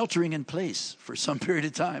sheltering in place for some period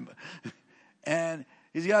of time. And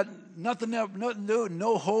he's got nothing to do,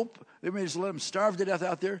 no hope. They may just let him starve to death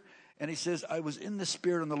out there. And he says, I was in the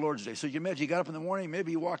Spirit on the Lord's day. So you can imagine he got up in the morning,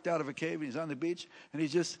 maybe he walked out of a cave and he's on the beach, and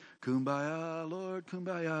he's just, kumbaya, Lord,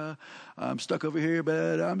 kumbaya. I'm stuck over here,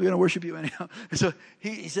 but I'm going to worship you anyhow. And so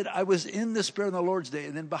he said, I was in the Spirit on the Lord's day.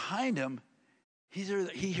 And then behind him, he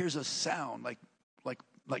hears a sound like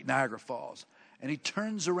Niagara Falls. And he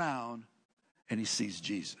turns around and he sees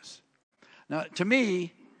Jesus. Now, to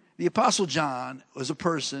me, the Apostle John was a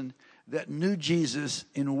person that knew Jesus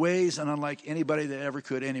in ways unlike anybody that ever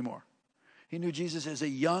could anymore. He knew Jesus as a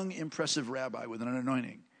young, impressive rabbi with an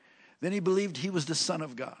anointing. Then he believed he was the Son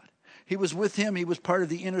of God. He was with him. He was part of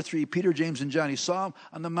the inner three, Peter, James, and John. He saw him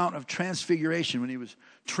on the Mount of Transfiguration when he was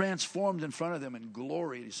transformed in front of them in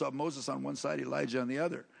glory. He saw Moses on one side, Elijah on the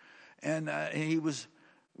other. And he was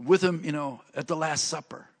with him, at the Last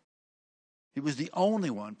Supper. He was the only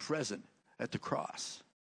one present at the cross.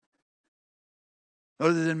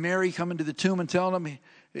 Other than Mary coming to the tomb and telling him,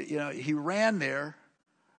 he ran there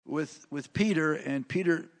with Peter, and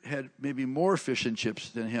Peter had maybe more fish and chips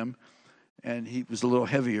than him, and he was a little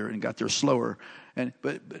heavier and got there slower.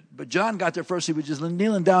 But John got there first. He was just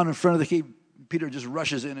kneeling down in front of the cave. Peter just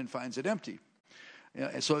rushes in and finds it empty.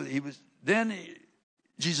 And so then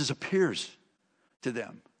Jesus appears to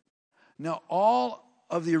them. Now, all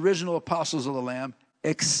of the original apostles of the Lamb,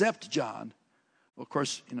 except John, well, of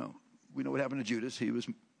course, we know what happened to Judas. He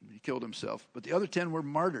killed himself. But the other 10 were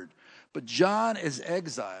martyred. But John is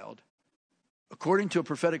exiled according to a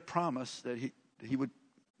prophetic promise that he would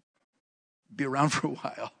be around for a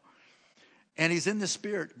while. And he's in the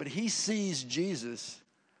Spirit. But he sees Jesus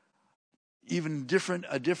even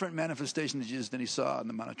a different manifestation of Jesus than he saw on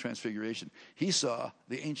the Mount of Transfiguration. He saw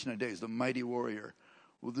the Ancient of Days, the mighty warrior,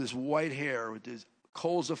 with his white hair, with his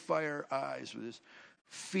coals of fire eyes, with his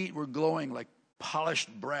feet were glowing like polished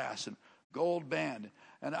brass and gold band.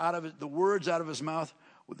 And out of it, the words out of his mouth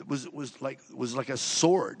was like a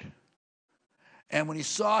sword. And when he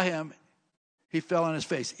saw him, he fell on his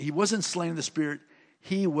face. He wasn't slain in the spirit.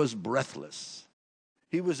 He was breathless.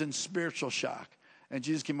 He was in spiritual shock. And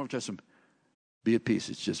Jesus came over to him, be at peace,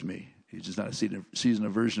 it's just me. He's just not a seasoned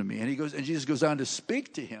version of me. And Jesus goes on to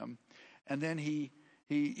speak to him, and then he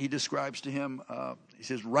describes to him, he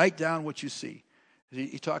says, write down what you see.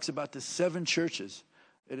 He talks about the 7 churches.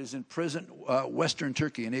 It is in present Western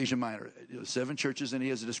Turkey in Asia Minor. 7 churches, and he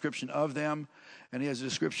has a description of them, and he has a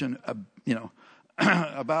description,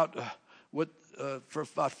 about what for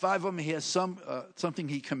about 5 of them he has something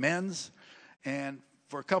he commends, and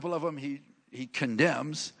for a couple of them he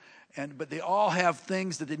condemns, but they all have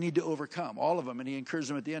things that they need to overcome, all of them, and he encourages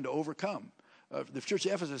them at the end to overcome. The church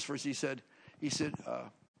of Ephesus first, he said.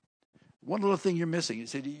 One little thing you're missing. He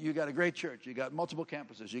said, you got a great church. You got multiple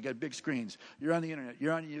campuses. You got big screens. You're on the internet.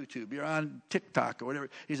 You're on YouTube. You're on TikTok or whatever.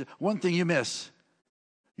 He said, one thing you miss,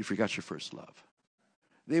 you forgot your first love.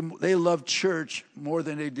 They loved church more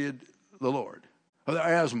than they did the Lord. Or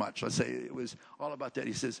as much, let's say. It was all about that.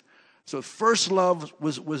 He says, so first love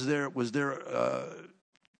was their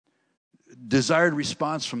desired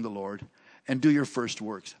response from the Lord, and do your first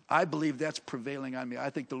works. I believe that's prevailing on me.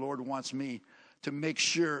 I think the Lord wants me to make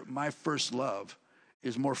sure my first love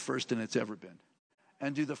is more first than it's ever been.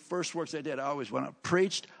 And do the first works I did. When I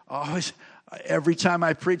preached, every time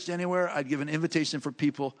I preached anywhere, I'd give an invitation for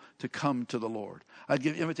people to come to the Lord. I'd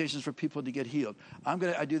give invitations for people to get healed.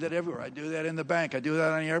 I do that everywhere. I do that in the bank. I do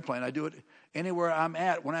that on the airplane. I do it anywhere I'm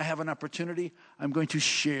at. When I have an opportunity, I'm going to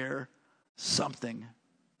share something,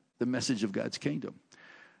 the message of God's kingdom.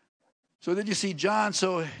 So then you see John,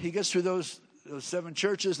 so he gets through those 7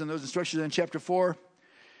 churches and those instructions in chapter 4.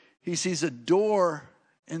 He sees a door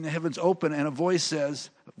in the heavens open, and a voice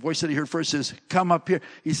that he heard first says, come up here.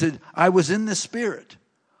 He said, I was in the Spirit.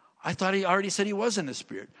 I thought he already said he was in the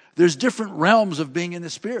Spirit. There's different realms of being in the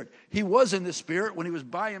Spirit. He was in the Spirit when he was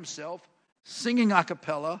by himself, singing a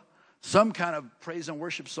cappella, some kind of praise and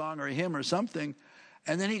worship song or a hymn or something.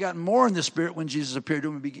 And then he got more in the Spirit when Jesus appeared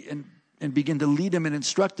to him and began to lead him and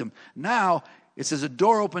instruct him. Now, it says a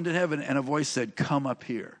door opened in heaven and a voice said, come up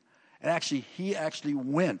here. And he actually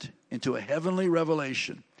went into a heavenly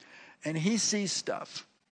revelation. And he sees stuff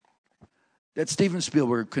that Steven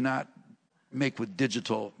Spielberg could not make with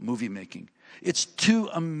digital movie making. It's too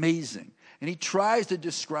amazing. And he tries to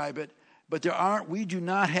describe it, but we do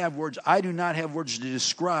not have words. I do not have words to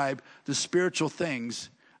describe the spiritual things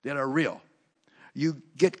that are real. You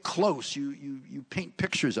get close. You paint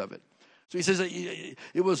pictures of it. So he says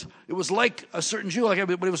it was like a certain jewel,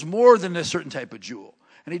 but it was more than a certain type of jewel.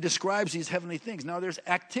 And he describes these heavenly things. Now there's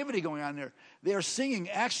activity going on there. They are singing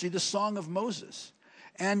actually the song of Moses,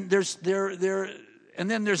 and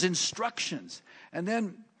then there's instructions, and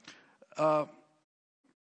then a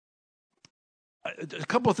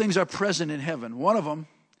couple of things are present in heaven. One of them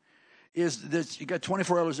is that you got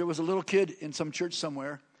 24 elders. There was a little kid in some church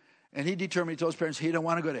somewhere, and he told his parents he didn't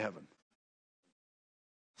want to go to heaven.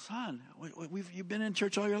 Son, you've been in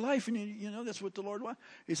church all your life, and you know that's what the Lord wants.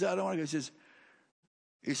 He said, I don't want to go.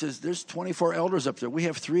 He says, there's 24 elders up there. We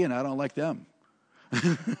have 3, and I don't like them.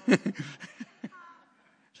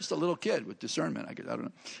 Just a little kid with discernment, I don't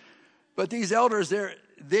know. But these elders,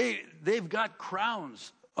 they've got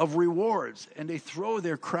crowns of rewards, and they throw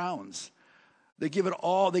their crowns. They give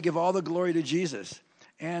all the glory to Jesus.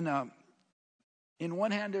 And in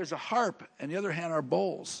one hand there's a harp, and the other hand are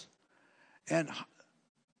bowls. And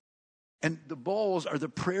the bowls are the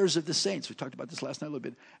prayers of the saints. We talked about this last night a little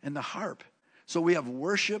bit. And the harp. So we have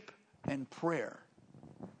worship and prayer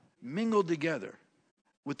mingled together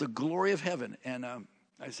with the glory of heaven. And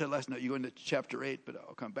I said last night, you go into chapter 8, but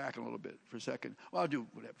I'll come back in a little bit for a second. Well, I'll do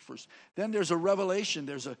whatever first. Then there's a revelation.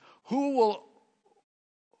 Who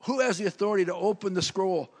has the authority to open the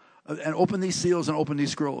scroll and open these seals and open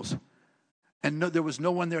these scrolls? And there was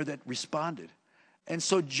no one there that responded. And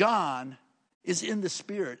so John is in the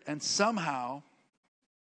Spirit, and somehow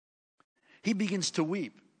he begins to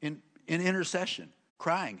weep in intercession,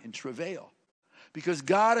 crying in travail. Because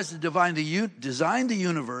God has designed the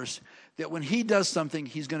universe that when he does something,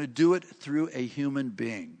 he's going to do it through a human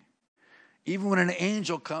being. Even when an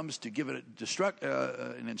angel comes to give it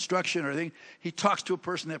an instruction or anything, he talks to a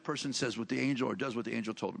person, that person says what the angel or does what the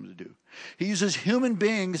angel told him to do. He uses human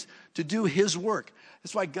beings to do his work.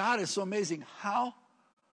 That's why God is so amazing. How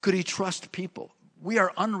could he trust people? we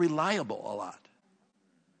are unreliable a lot.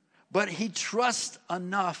 But he trusts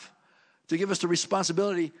enough to give us the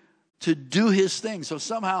responsibility to do his thing. So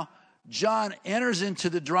somehow John enters into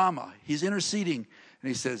the drama. He's interceding, and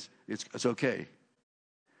he says, it's okay.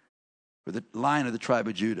 For the line of the tribe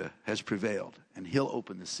of Judah has prevailed, and he'll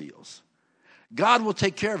open the seals. God will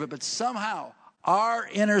take care of it, but somehow our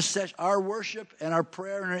intercession, our worship and our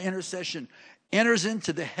prayer and our intercession enters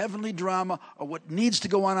into the heavenly drama of what needs to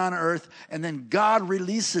go on earth, and then God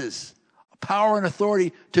releases power and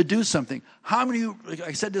authority to do something. How many of you,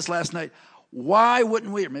 I said this last night, why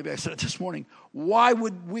wouldn't we, or maybe I said it this morning, why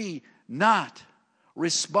would we not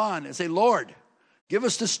respond and say, Lord, give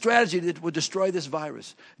us the strategy that will destroy this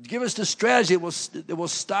virus. Give us the strategy that will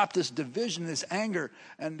stop this division, this anger,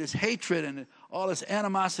 and this hatred, and all this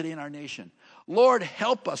animosity in our nation. Lord,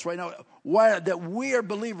 help us right now that we are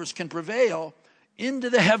believers can prevail into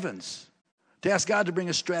the heavens to ask God to bring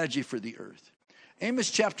a strategy for the earth.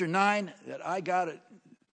 Amos chapter 9, that I got a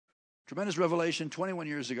tremendous revelation 21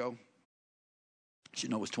 years ago. Actually,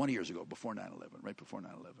 no, it was 20 years ago, before 9/11, right before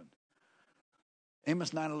 9/11.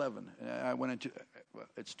 Amos 9:11. I went into, well,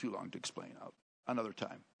 it's too long to explain. Another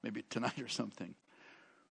time, maybe tonight or something.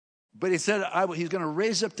 But he said he's going to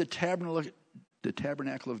raise up the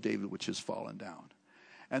tabernacle of David, which has fallen down.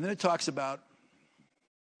 And then it talks about,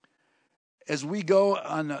 as we go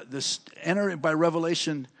on enter by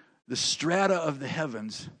revelation, the strata of the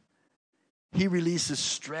heavens, he releases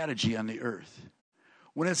strategy on the earth.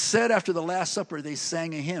 When it's said after the Last Supper, they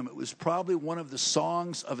sang a hymn. It was probably one of the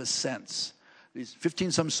songs of ascents. These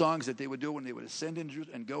 15-some songs that they would do when they would ascend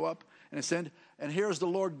and go up and ascend. And here's the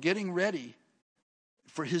Lord getting ready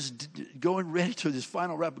for going ready to his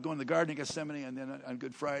final rep, going to the Garden of Gethsemane, and then on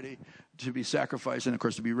Good Friday to be sacrificed and, of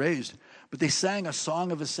course, to be raised. But they sang a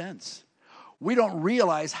song of ascents. We don't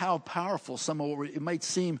realize how powerful some of what it might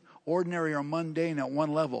seem ordinary or mundane at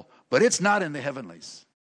one level, but it's not in the heavenlies.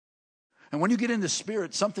 And when you get in the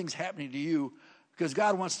Spirit, something's happening to you because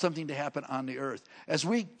God wants something to happen on the earth. As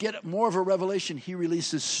we get more of a revelation, he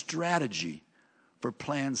releases strategy for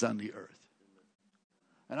plans on the earth.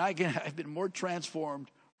 And I've been more transformed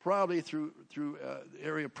probably through the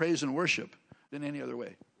area of praise and worship than any other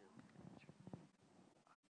way. Did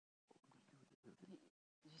you see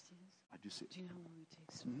this? I do see it. Do you know how long it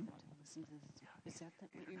takes to listen to this? Is that what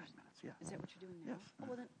you're doing? Yeah. Is that what you're doing now? Yes. Oh,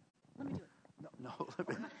 well, then let me do it. No. Let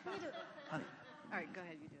me do it. Honey, All right, go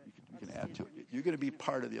ahead. You do it. you can add to it. You're going to be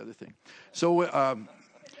part of the other thing. So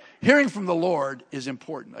hearing from the Lord is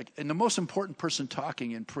important. And the most important person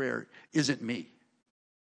talking in prayer isn't me.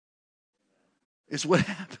 It's what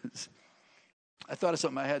happens. I thought of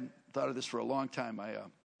something. I hadn't thought of this for a long time. I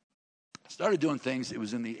started doing things. It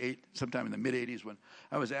was sometime in the mid-'80s when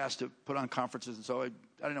I was asked to put on conferences. And so I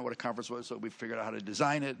didn't know what a conference was, so we figured out how to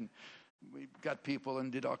design it. And we got people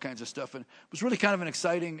and did all kinds of stuff. And it was really kind of an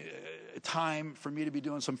exciting time for me to be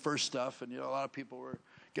doing some first stuff. And, a lot of people were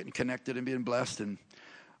getting connected and being blessed. And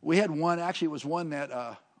we had one, actually it was one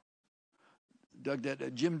that, Doug,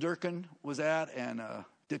 that Jim Durkin was at, and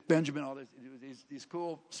Dick Benjamin, all these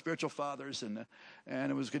cool spiritual fathers. And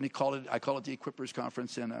it was going to I call it the Equippers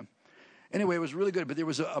Conference. And anyway, it was really good. But there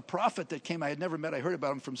was a prophet that came I had never met. I heard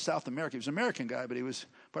about him from South America. He was an American guy, but he was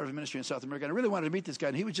part of a ministry in South America. And I really wanted to meet this guy,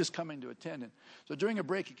 and he was just coming to attend. And so during a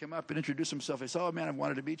break, he came up and introduced himself. I said, "Oh, man, I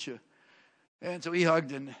wanted to meet you." And so he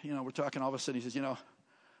hugged, and, we're talking. All of a sudden, he says,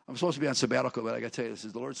 "I'm supposed to be on sabbatical, but I got to tell you, this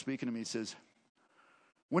is the Lord speaking to me." He says,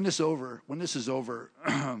 when this is over,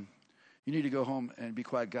 you need to go home and be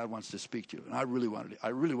quiet. God wants to speak to you. And I really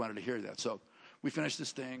wanted to hear that. So we finished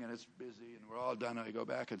this thing, and it's busy, and we're all done, and I go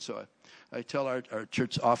back. And so I tell our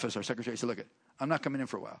church office, our secretary, I said, "Look, I'm not coming in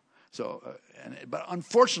for a while." So, but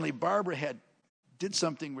unfortunately, Barbara did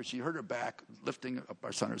something where she hurt her back, lifting up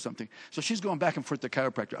our son or something. So she's going back and forth to the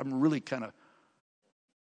chiropractor.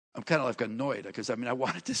 I'm kind of like annoyed because, I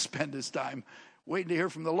wanted to spend this time waiting to hear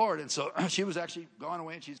from the Lord. And so she was actually gone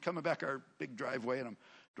away, and she's coming back our big driveway, and I'm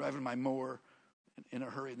driving my mower in a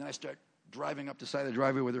hurry. And then I start driving up the side of the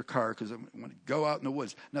driveway with her car because I want to go out in the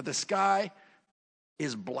woods. Now, the sky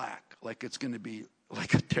is black, like it's going to be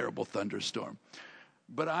like a terrible thunderstorm.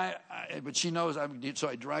 But but she knows, so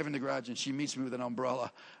I drive in the garage, and she meets me with an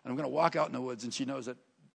umbrella, and I'm going to walk out in the woods, and she knows that,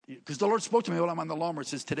 because the Lord spoke to me while I'm on the lawnmower. It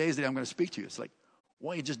says, "Today's the day I'm going to speak to you." It's like,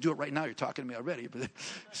 why don't you just do it right now? You're talking to me already. But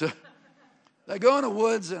so I go in the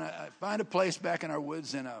woods, and I find a place back in our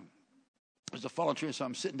woods, and there's a fallen tree, so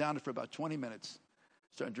I'm sitting down for about 20 minutes,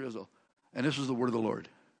 starting to drizzle. And this was the word of the Lord.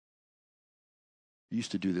 You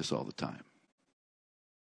used to do this all the time.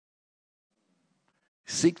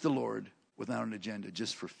 Seek the Lord without an agenda,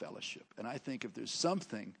 just for fellowship. And I think if there's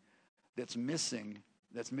something that's missing,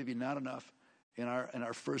 that's maybe not enough, in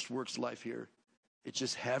our First Works life here. It's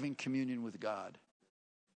just having communion with God,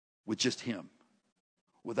 with just Him,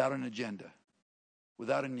 without an agenda,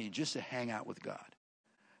 without a need, just to hang out with God.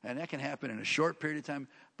 And that can happen in a short period of time,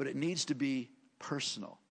 but it needs to be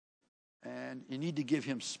personal. And you need to give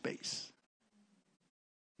Him space.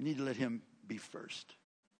 You need to let Him be first.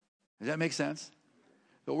 Does that make sense?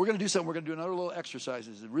 So we're going to do something. We're going to do another little exercise.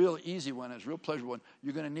 It's a real easy one. It's a real pleasurable one.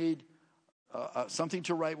 You're going to need something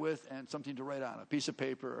to write with and something to write on, a piece of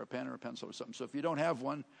paper or a pen or a pencil or something. So if you don't have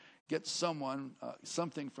one, get someone,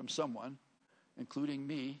 something from someone, including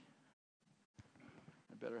me.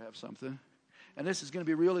 I better have something. And this is going to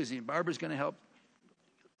be real easy. And Barbara's going to help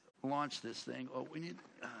launch this thing. Oh, we need...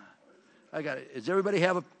 I got it. Does everybody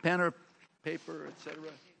have a pen or paper, etc.?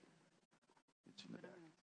 It's in the back.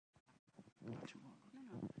 Too long.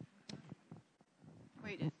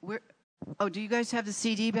 Wait, do you guys have the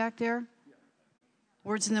CD back there? Yeah.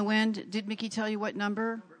 Words in the Wind. Did Mickey tell you what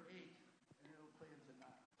number? Number 8, and it'll play into 9.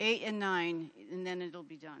 8 and 9, and then it'll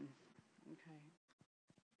be done. Okay.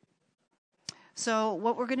 So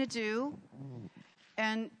what we're going to do,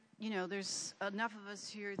 and, there's enough of us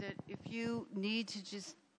here that if you need to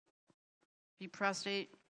just be prostrate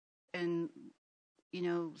and,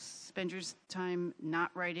 spend your time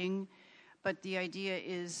not writing, but the idea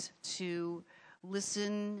is to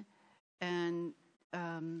listen and,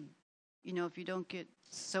 if you don't get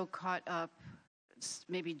so caught up,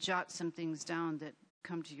 maybe jot some things down that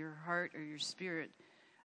come to your heart or your spirit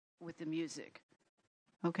with the music.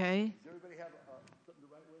 Okay? Does everybody have something to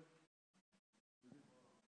write with?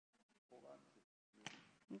 Hold on.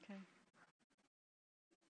 Okay.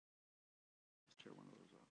 Let's tear one of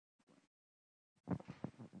those off.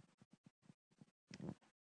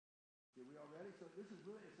 Okay, we all ready? So this is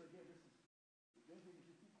really, the only thing is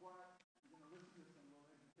just keep quiet. You're going to listen to some little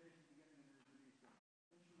invitation beginning, and there's going to be some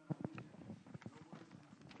instrumental music.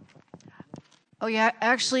 Oh, yeah,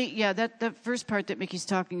 actually, that first part that Mickey's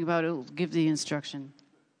talking about, it'll give the instruction.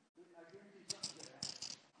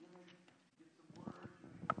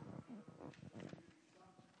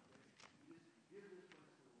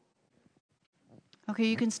 Okay,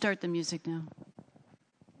 you can start the music now.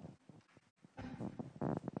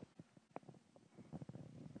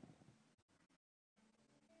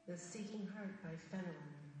 The Seeking Heart by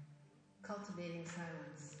Fenelon. Cultivating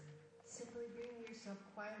silence. Simply bringing yourself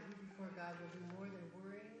quietly before God will do more than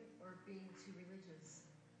worrying or being too religious.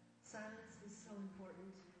 Silence is so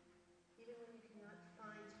important. Even when you cannot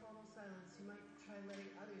find total silence, you might try letting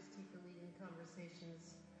others take the lead in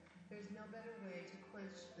conversations. There's no better way to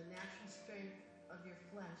quench the natural strength of your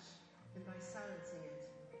flesh than by silencing it.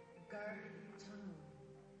 Guard your tongue.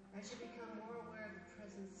 As you become more aware of the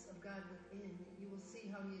presence of God within, you will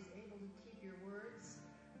see how He is able to keep your words,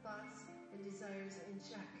 thoughts, and desires in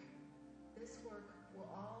check. This work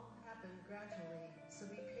will all happen gradually, so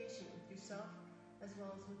be patient with yourself as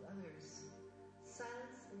well as with others.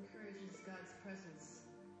 Silence encourages God's presence,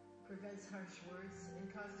 prevents harsh words,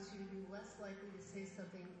 and causes you to be less likely to say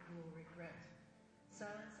something you will regret.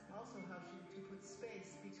 Silence also helps you to put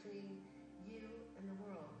space between you and the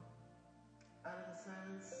world. Out of the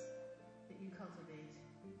silence that you cultivate,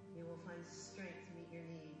 you will find strength to meet your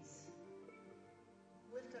needs.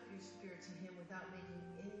 Lift up your spirit to Him without making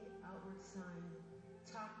any outward sign.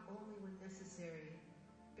 Talk only when necessary.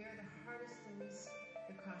 Bear the hardest things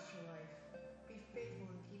across your life. Be faithful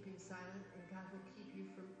in keeping silent, and God will keep you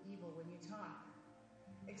from evil when you talk.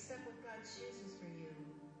 Accept what God chooses for you.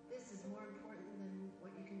 This is more important than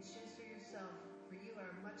what you can choose for yourself, for you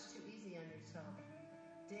are much too easy on yourself.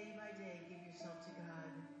 Day by day, give yourself to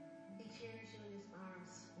God. He carries you in His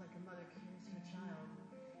arms like a mother carries her child.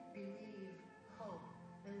 Believe, hope,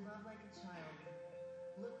 and love like a child.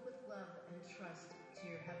 Look with love and trust to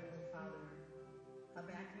your Heavenly Father.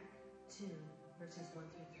 Habakkuk 2, verses 1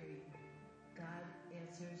 through 3. God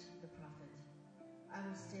answers the prophet. I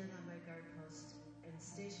will stand on my guard post and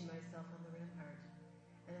station myself on the rampart,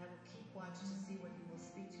 and I will keep watch to see what He will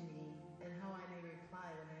speak to me, and how I may reply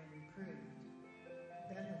when I am reproved.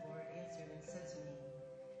 Then the Lord answered and said to me,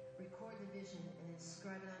 record the vision and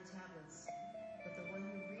inscribe it on tablets, but the one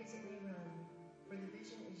who reads it may run, for the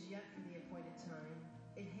vision is yet for the appointed time.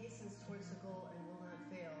 It hastens towards the goal and will not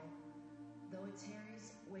fail. Though it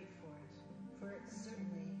tarries, wait for it, for it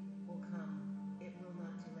certainly will come. It will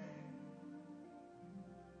not delay.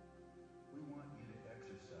 We want you to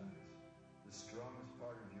exercise the strongest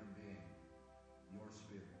part of your being, your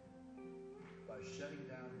spirit, by shutting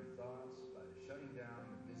down your thoughts, by shutting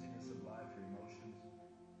down the busyness of life, your emotions,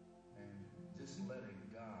 and just letting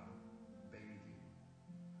God bathe you.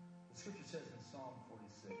 The scripture says in Psalm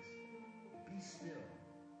 46, be still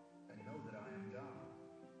and know that I am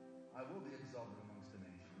I will be exalted amongst the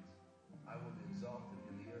nations. I will be exalted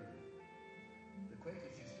in the earth. The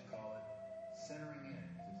Quakers used to call it centering in,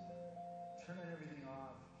 just turning everything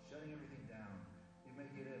off, shutting everything down. You may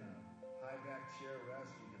get in a high back chair rest,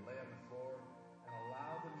 you can lay on the floor and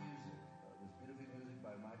allow the music, this beautiful music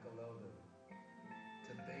by Michael Loder,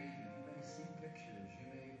 to bathe you. You may see pictures, you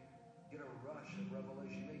may get a rush of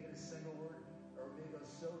revelation, you may get a single word, or it may go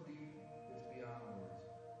so deep it's beyond words.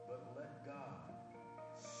 But let God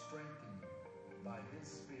strengthen you by His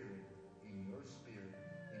Spirit, in your spirit,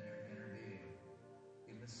 in your inner being,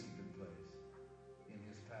 in the secret place, in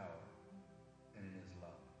His power, and in His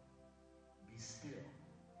love. Be still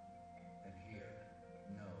and hear,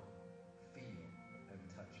 know, feel, and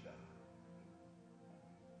touch God.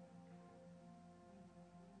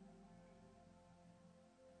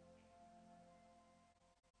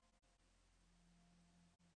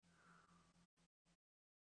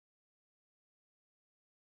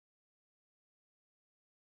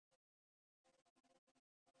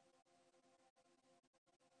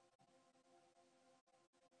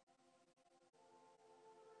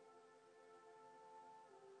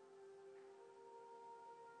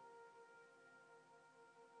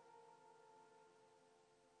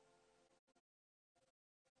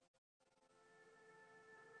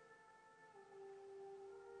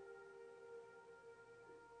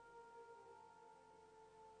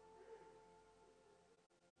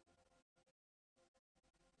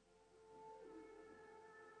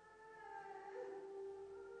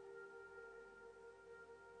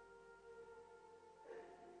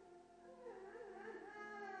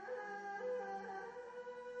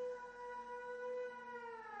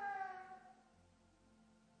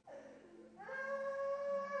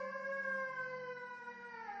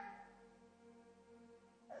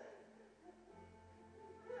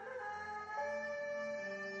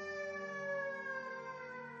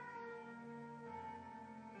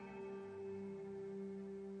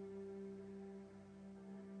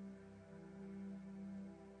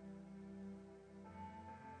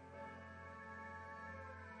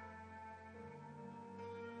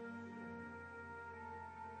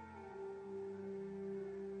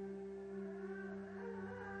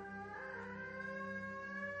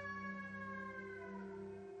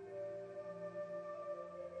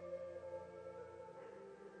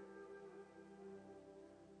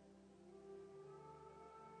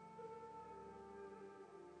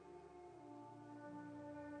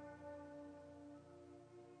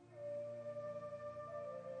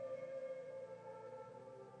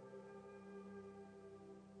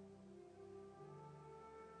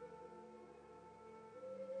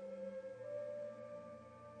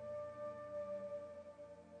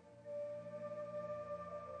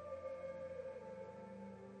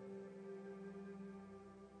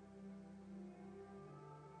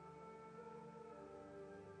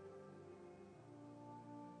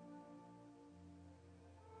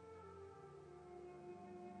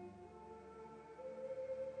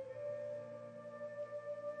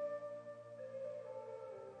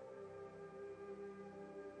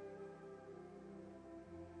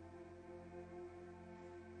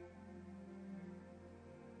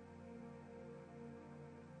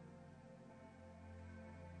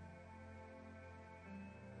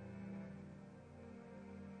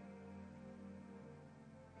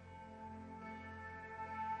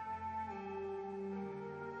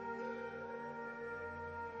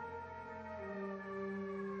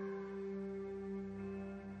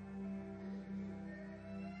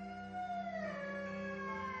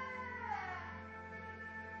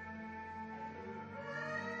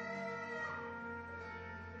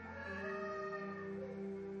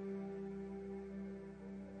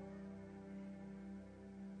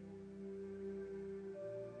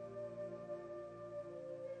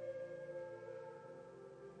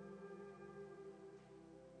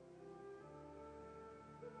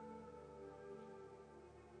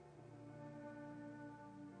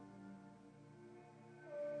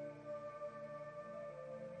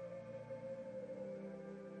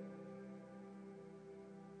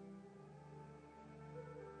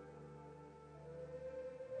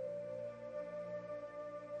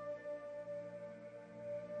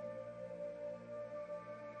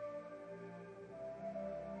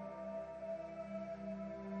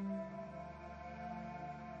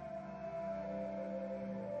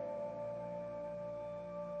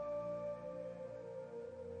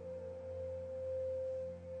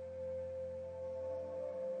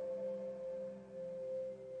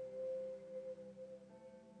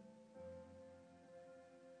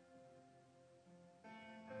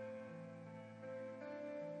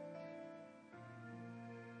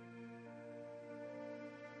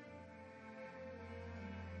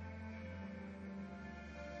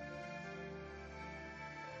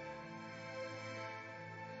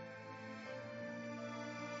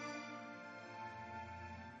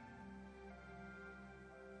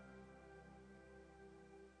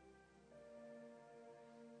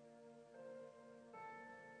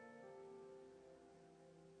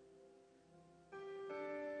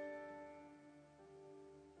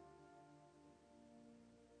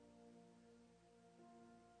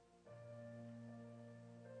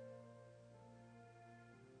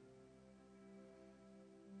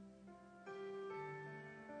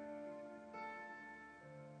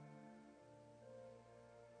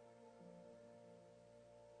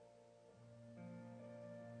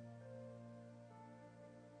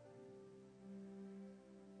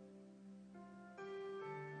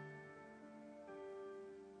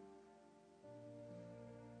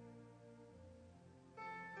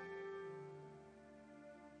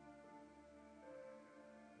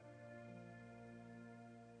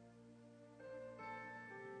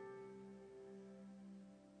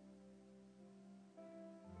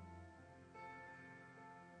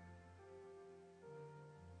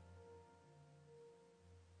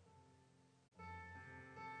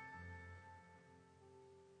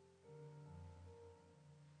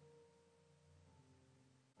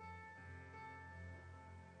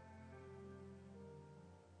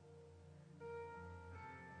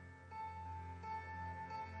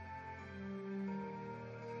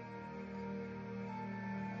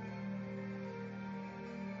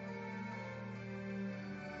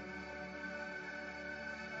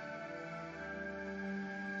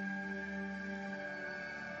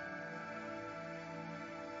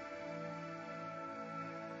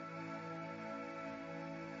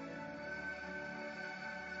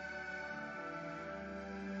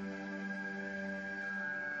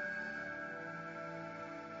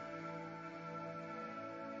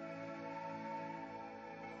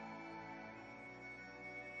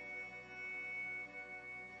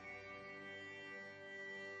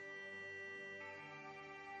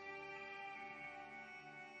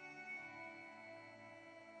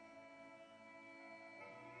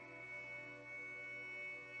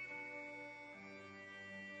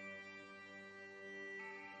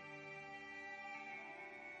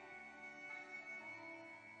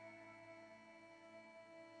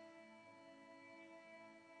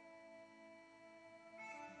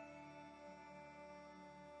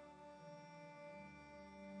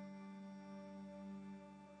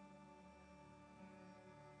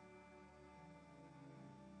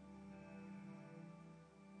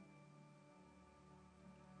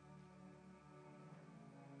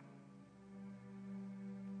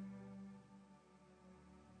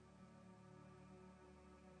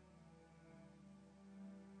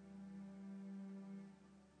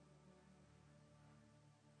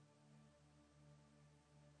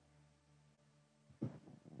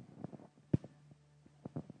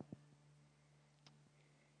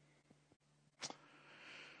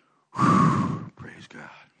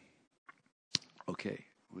 Okay,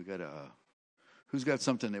 we got who's got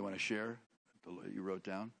something they want to share? You wrote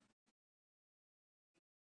down.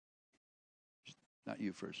 Not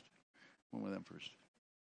you first. One of them first.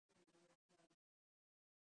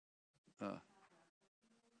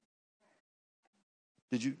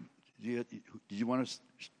 Did you want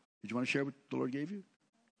to share what the Lord gave you?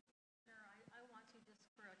 Sure, I want to just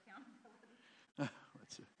for accountability.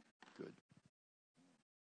 That's good.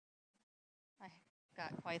 I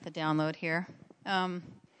got quite the download here.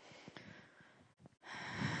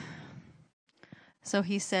 So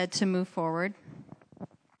he said to move forward.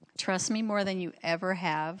 Trust me more than you ever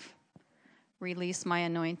have. Release my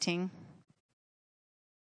anointing.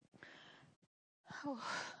 Oh.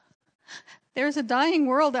 There's a dying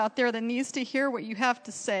world out there that needs to hear what you have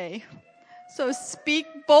to say. So speak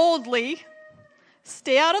boldly.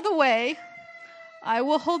 Stay out of the way. I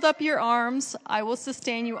will hold up your arms. I will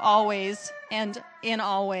sustain you always and in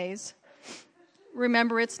all ways.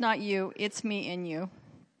 Remember, it's not you, it's me in you.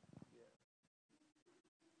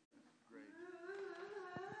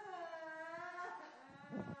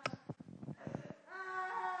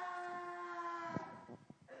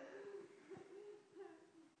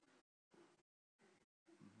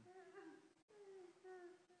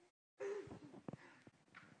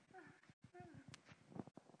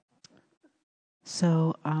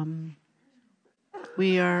 So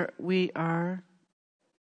we are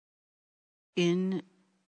in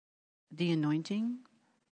the anointing,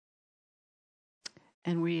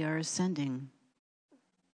 and we are ascending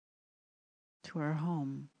to our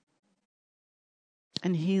home,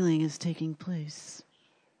 and healing is taking place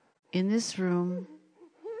in this room.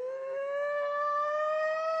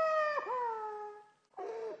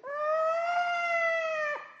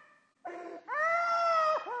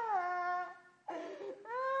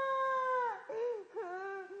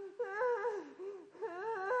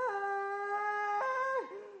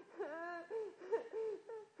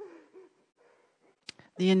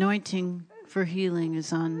 The anointing for healing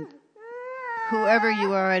is on whoever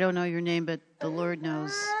you are. I don't know your name, but the Lord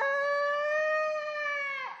knows.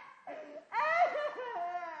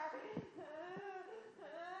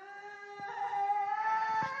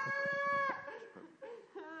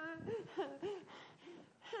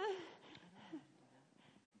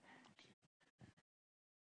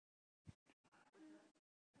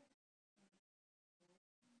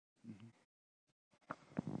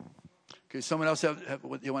 Okay, someone else have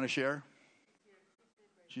what you want to share?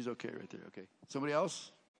 She's okay right there. Okay. Somebody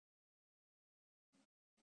else?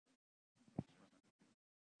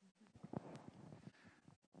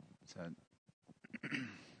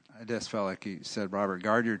 I just felt like he said, Robert,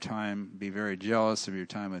 guard your time, be very jealous of your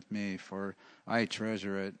time with me, for I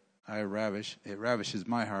treasure it. It ravishes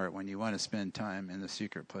my heart when you want to spend time in the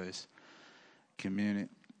secret place, communicating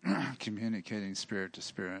spirit to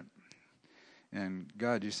spirit. And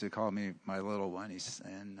God used to call me my little one. He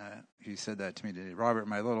said that to me today. Robert,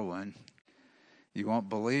 my little one, you won't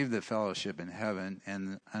believe the fellowship in heaven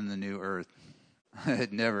and on the new earth.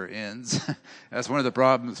 It never ends. That's one of the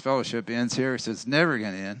problems. Fellowship ends here, so it's never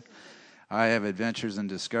going to end. I have adventures and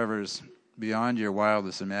discoveries beyond your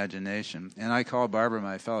wildest imagination. And I call Barbara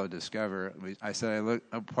my fellow discoverer. I said,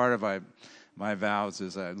 part of my vows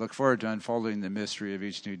is I look forward to unfolding the mystery of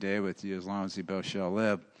each new day with you as long as we both shall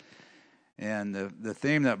live. And the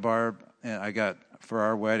theme that Barb and I got for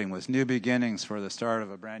our wedding was new beginnings for the start of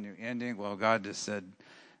a brand new ending. Well, God just said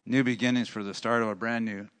new beginnings for the start of a brand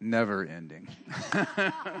new never ending.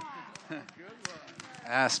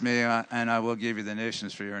 Ask me, and I will give you the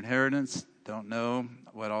nations for your inheritance. Don't know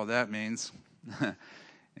what all that means.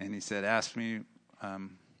 And he said, ask me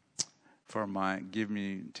give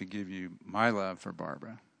you my love for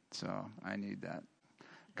Barbara. So I need that.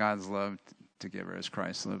 God's love to give her as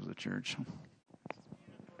Christ loves the church.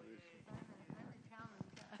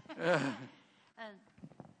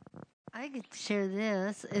 I could share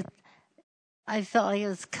this. I felt like it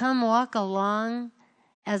was come walk along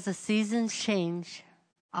as the seasons change.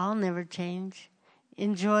 I'll never change.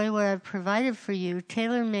 Enjoy what I've provided for you,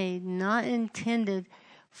 tailor-made, not intended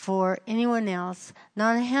for anyone else,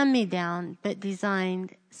 not a hand-me-down, but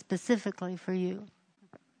designed specifically for you.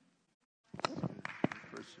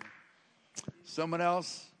 Someone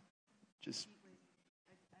else?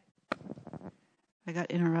 I got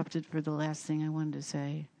interrupted for the last thing I wanted to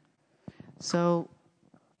say. So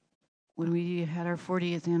when we had our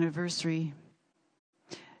 40th anniversary,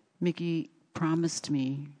 Mickey promised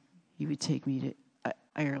me he would take me to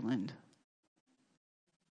Ireland.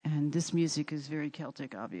 And this music is very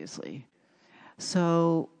Celtic, obviously.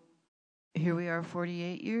 So here we are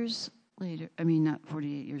 48 years later. I mean, not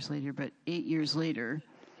 48 years later, but 8 years later.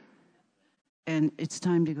 and it's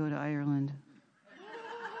time to go to Ireland.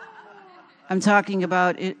 I'm talking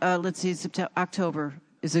about it. Let's see, October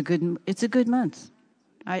is a good. It's a good month.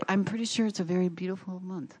 I'm pretty sure it's a very beautiful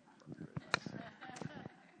month.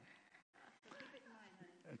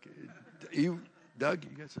 Okay, Doug,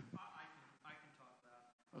 you got some? I can talk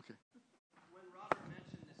about. Okay. When Robert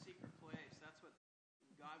mentioned the secret place, that's what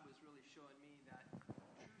God was really showing me, that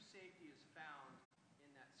true safety is found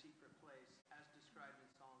in that secret place, as described in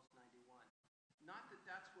Psalms 91. Not that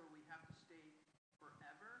that's where we have to stay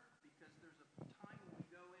forever, because there's a time when we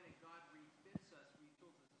go in and God refits us,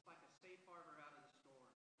 retools us. It's like a safe harbor out of the storm.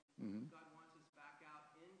 Mm-hmm. God wants us back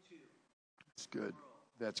out into That's good. the world.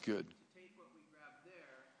 That's good. To take what we grab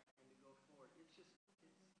there and to go forward.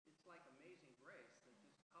 It's like amazing grace that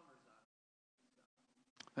just covers us.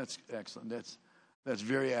 That's excellent. That's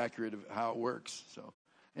very accurate of how it works. So,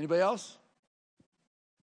 anybody else?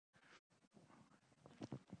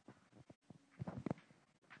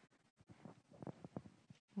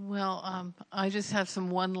 Well, I just have some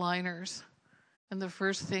one-liners. And the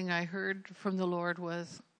first thing I heard from the Lord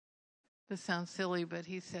was, this sounds silly, but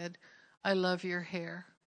he said, I love your hair.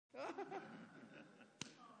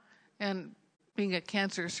 And being a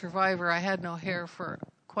cancer survivor, I had no hair for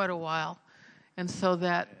quite a while. And so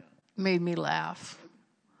that made me laugh.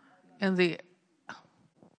 And it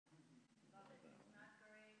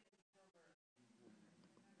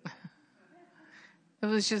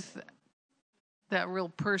was just that real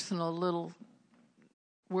personal little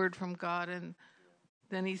word from God. And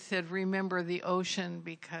then he said, remember the ocean,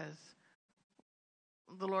 because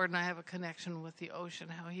the Lord and I have a connection with the ocean,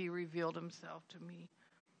 how he revealed himself to me.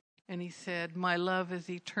 And he said, my love is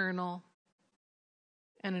eternal.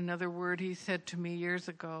 And another word he said to me years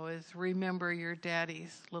ago is, remember your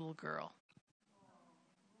daddy's little girl.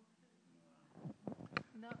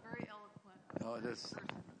 Not very eloquent. Oh, that's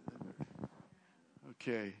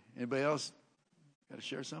okay. Anybody else got to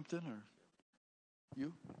share something, or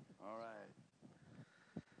you? All right.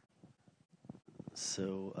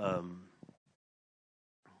 So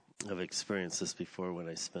I've experienced this before when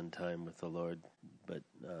I spend time with the Lord, but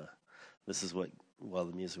this is what, while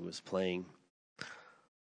the music was playing,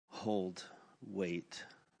 hold, wait,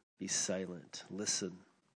 be silent, listen,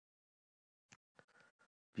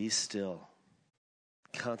 be still,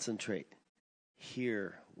 concentrate,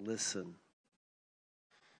 hear, listen.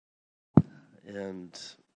 And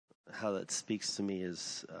how that speaks to me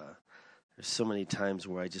is there's so many times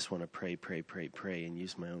where I just want to pray, and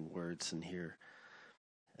use my own words and hear.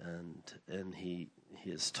 And he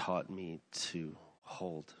has taught me to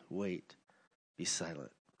hold, wait, be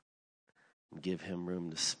silent, and give him room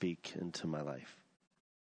to speak into my life.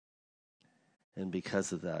 And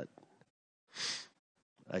because of that,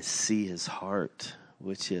 I see his heart,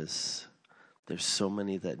 which is there's so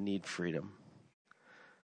many that need freedom.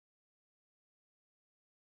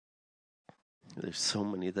 There's so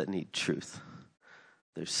many that need truth.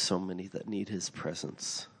 There's so many that need his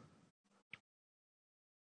presence.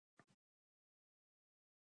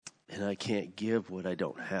 And I can't give what I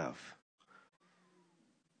don't have.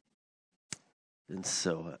 And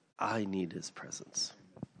so I need his presence.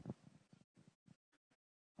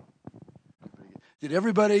 Did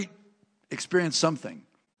everybody experience something?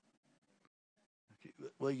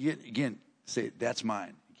 Well, again, say, that's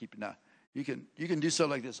mine. Keep it now. You can do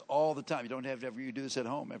something like this all the time. You don't have to ever you do this at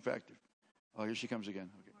home. In fact, oh, here she comes again.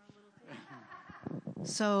 Okay.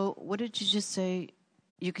 So, what did you just say?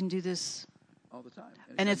 You can do this all the time,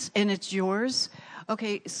 and it's yours.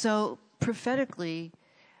 Okay, so prophetically,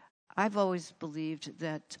 I've always believed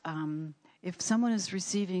that if someone is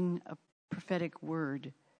receiving a prophetic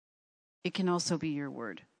word, it can also be your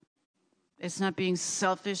word. It's not being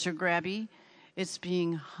selfish or grabby. It's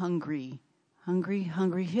being hungry.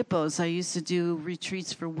 Hungry hippos. I used to do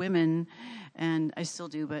retreats for women, and I still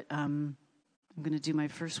do, but I'm going to do my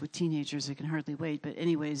first with teenagers. I can hardly wait. But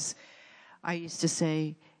anyways, I used to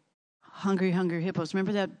say, hungry hippos.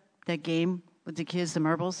 Remember that game with the kids, the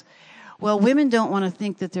marbles? Well, women don't want to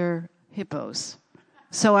think that they're hippos.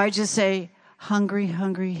 So I just say, hungry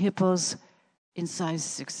hippos in size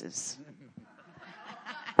 6s.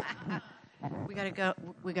 We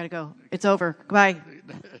gotta go. It's over. Goodbye.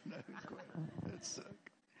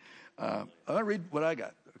 I'm going to read what I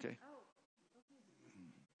got, okay?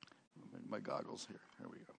 My goggles here.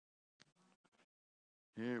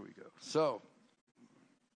 Here we go. So,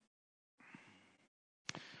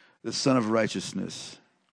 the Son of Righteousness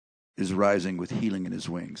is rising with healing in his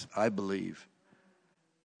wings. I believe,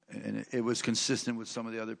 and it was consistent with some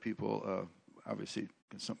of the other people, obviously,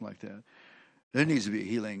 something like that. There needs to be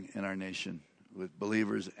healing in our nation with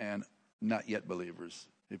believers and not yet believers.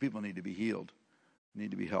 The people need to be healed,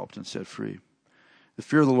 need to be helped and set free. The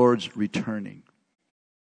fear of the Lord's returning.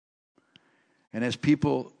 And as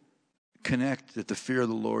people connect that the fear of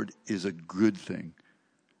the Lord is a good thing,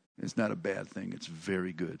 it's not a bad thing, it's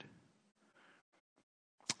very good.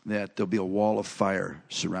 That there'll be a wall of fire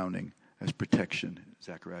surrounding as protection,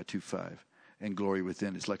 Zechariah 2:5, and glory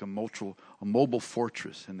within. It's like a mobile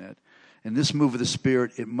fortress in that. In this move of the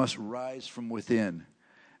Spirit, it must rise from within.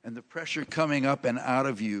 And the pressure coming up and out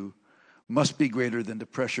of you must be greater than the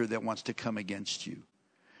pressure that wants to come against you.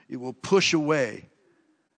 It will push away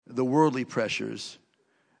the worldly pressures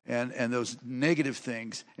and those negative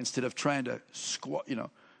things instead of trying to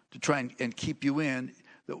to try and keep you in.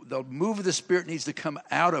 The move of the Spirit needs to come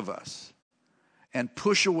out of us and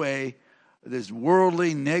push away these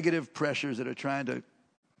worldly negative pressures that are trying to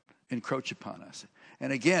encroach upon us.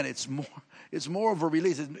 And again, it's more of a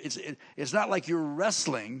release. It's not like you're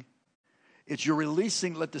wrestling. It's you're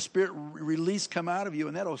releasing. Let the Spirit release come out of you,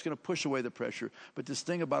 and that's going to push away the pressure. But this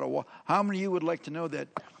thing about a wall. How many of you would like to know that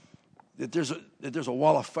there's a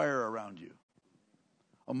wall of fire around you?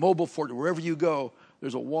 A mobile fort. Wherever you go,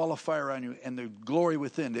 there's a wall of fire around you, and the glory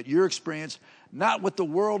within. That your experience, not what the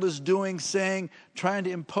world is doing, saying, trying to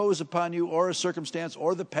impose upon you, or a circumstance,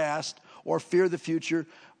 or the past, or fear the future,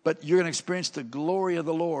 but you're going to experience the glory of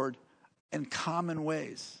the Lord in common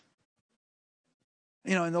ways.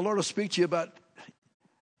 And the Lord will speak to you about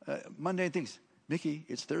mundane things. Mickey,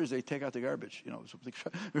 it's Thursday, take out the garbage.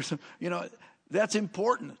 That's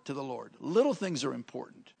important to the Lord. Little things are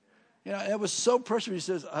important. It was so personal. He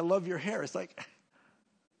says, I love your hair. It's like,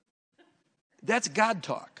 that's God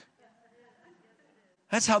talk.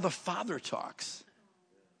 That's how the Father talks.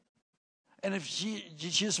 And if she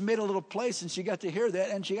just made a little place and she got to hear that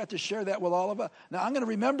and she got to share that with all of us. Now, I'm going to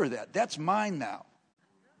remember that. That's mine now.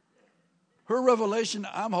 Her revelation,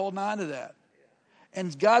 I'm holding on to that.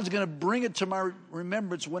 And God's going to bring it to my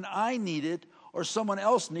remembrance when I need it or someone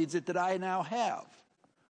else needs it that I now have.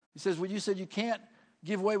 He says, well, you said you can't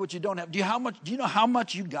give away what you don't have. Do you know how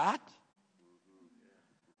much you got?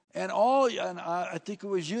 And I think it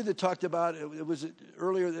was you that talked about it was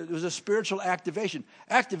earlier. It was a spiritual activation.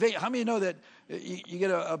 Activate. How many know that you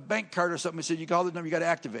get a bank card or something? And said you call the number, you got to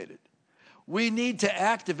activate it. We need to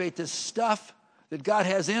activate the stuff that God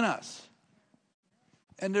has in us.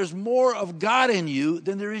 And there's more of God in you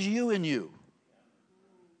than there is you in you.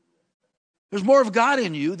 There's more of God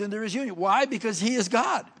in you than there is you in you. Why? Because He is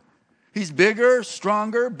God. He's bigger,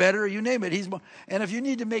 stronger, better, you name it. And if you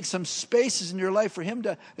need to make some spaces in your life for Him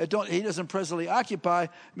He doesn't presently occupy,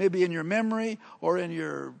 maybe in your memory or in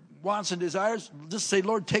your wants and desires, just say,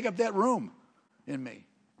 Lord, take up that room in me.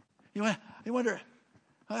 You wonder,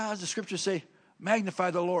 how does the Scripture say,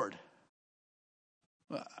 magnify the Lord?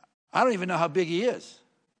 I don't even know how big He is.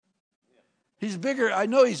 He's bigger. I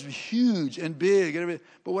know He's huge and big, and everything,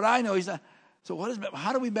 but what I know, He's not. So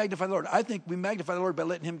how do we magnify the Lord? I think we magnify the Lord by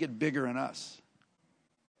letting Him get bigger in us.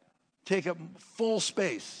 Take up full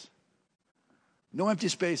space. No empty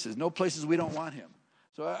spaces. No places we don't want Him.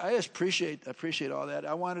 So I just appreciate all that.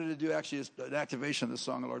 I wanted to do actually an activation of the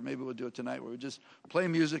song of the Lord. Maybe we'll do it tonight where we just play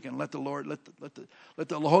music and let the Lord, let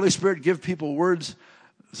the Holy Spirit give people words.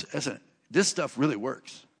 This stuff really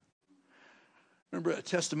works. Remember a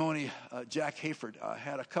testimony, Jack Hayford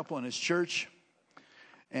had a couple in his church.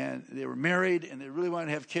 And they were married, and they really wanted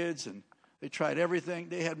to have kids, and they tried everything.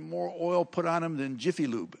 They had more oil put on them than Jiffy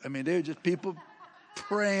Lube. I mean, they were just people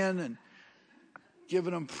praying and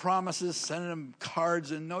giving them promises, sending them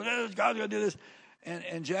cards, and no, God's going to do this.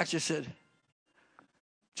 And Jack just said,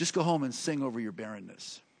 just go home and sing over your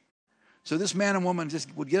barrenness. So this man and woman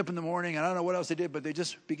just would get up in the morning, and I don't know what else they did, but they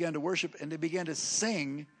just began to worship, and they began to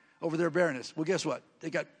sing over their barrenness. Well, guess what? They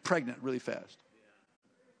got pregnant really fast.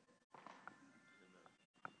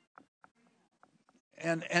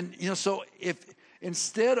 And so if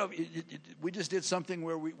instead of, we just did something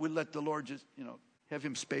where we let the Lord just, have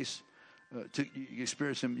Him space to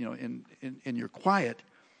experience Him, in your quiet.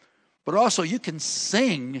 But also you can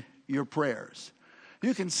sing your prayers.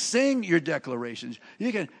 You can sing your declarations.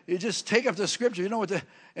 You just take up the Scripture,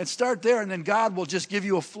 and start there, and then God will just give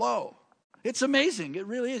you a flow. It's amazing. It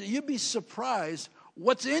really is. You'd be surprised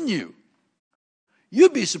what's in you.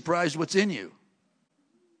 You'd be surprised what's in you.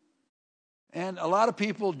 And a lot of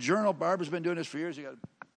people journal. Barbara's been doing this for years. You got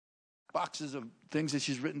boxes of things that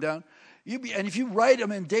she's written down. And if you write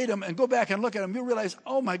them and date them and go back and look at them, you'll realize,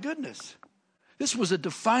 oh my goodness, this was a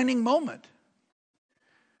defining moment.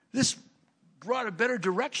 This brought a better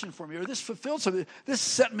direction for me, or this fulfilled something. This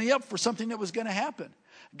set me up for something that was going to happen.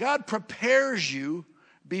 God prepares you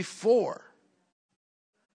before.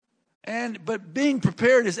 But being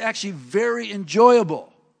prepared is actually very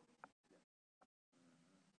enjoyable.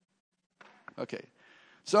 Okay.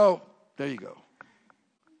 So, there you go.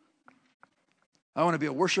 I want to be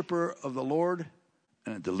a worshiper of the Lord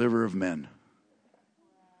and a deliverer of men.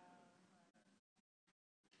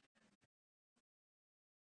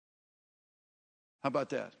 How about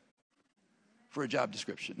that? For a job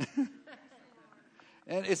description.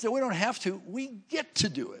 And it's that we don't have to, we get to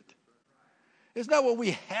do it. It's not what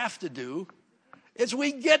we have to do, it's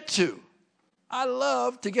we get to. I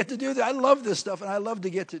love to get to do that. I love this stuff, and I love to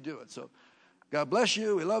get to do it. So God bless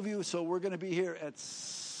you. We love you. So we're going to be here at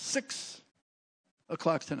 6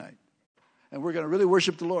 o'clock tonight. And we're going to really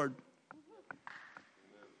worship the Lord.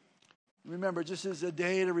 Remember, just as a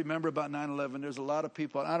day to remember about 9/11, there's a lot of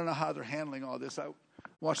people. I don't know how they're handling all this. I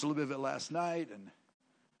watched a little bit of it last night and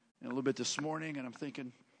a little bit this morning, and I'm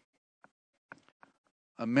thinking,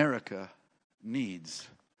 America needs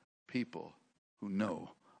people who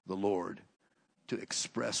know the Lord to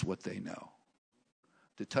express what they know,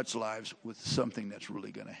 to touch lives with something that's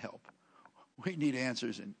really going to help. We need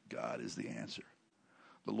answers, and God is the answer.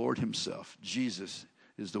 The Lord himself, Jesus,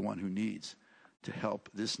 is the one who needs to help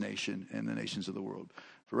this nation and the nations of the world.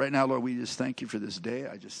 For right now, Lord, we just thank you for this day.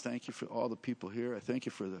 I just thank you for all the people here. I thank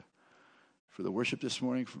you for the worship this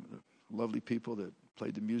morning, for the lovely people that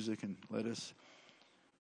played the music and led us.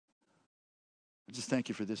 I just thank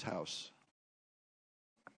you for this house.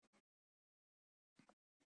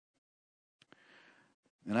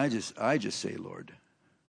 And I just say, Lord,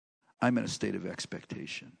 I'm in a state of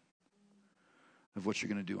expectation of what you're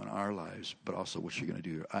going to do in our lives, but also what you're going to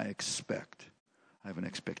do. I have an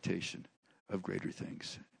expectation of greater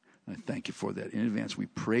things. And I thank you for that. In advance, we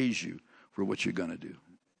praise you for what you're going to do.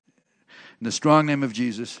 In the strong name of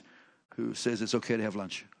Jesus, who says it's okay to have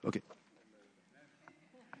lunch. Okay.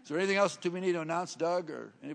 Is there anything else we need to announce, Doug, or anybody?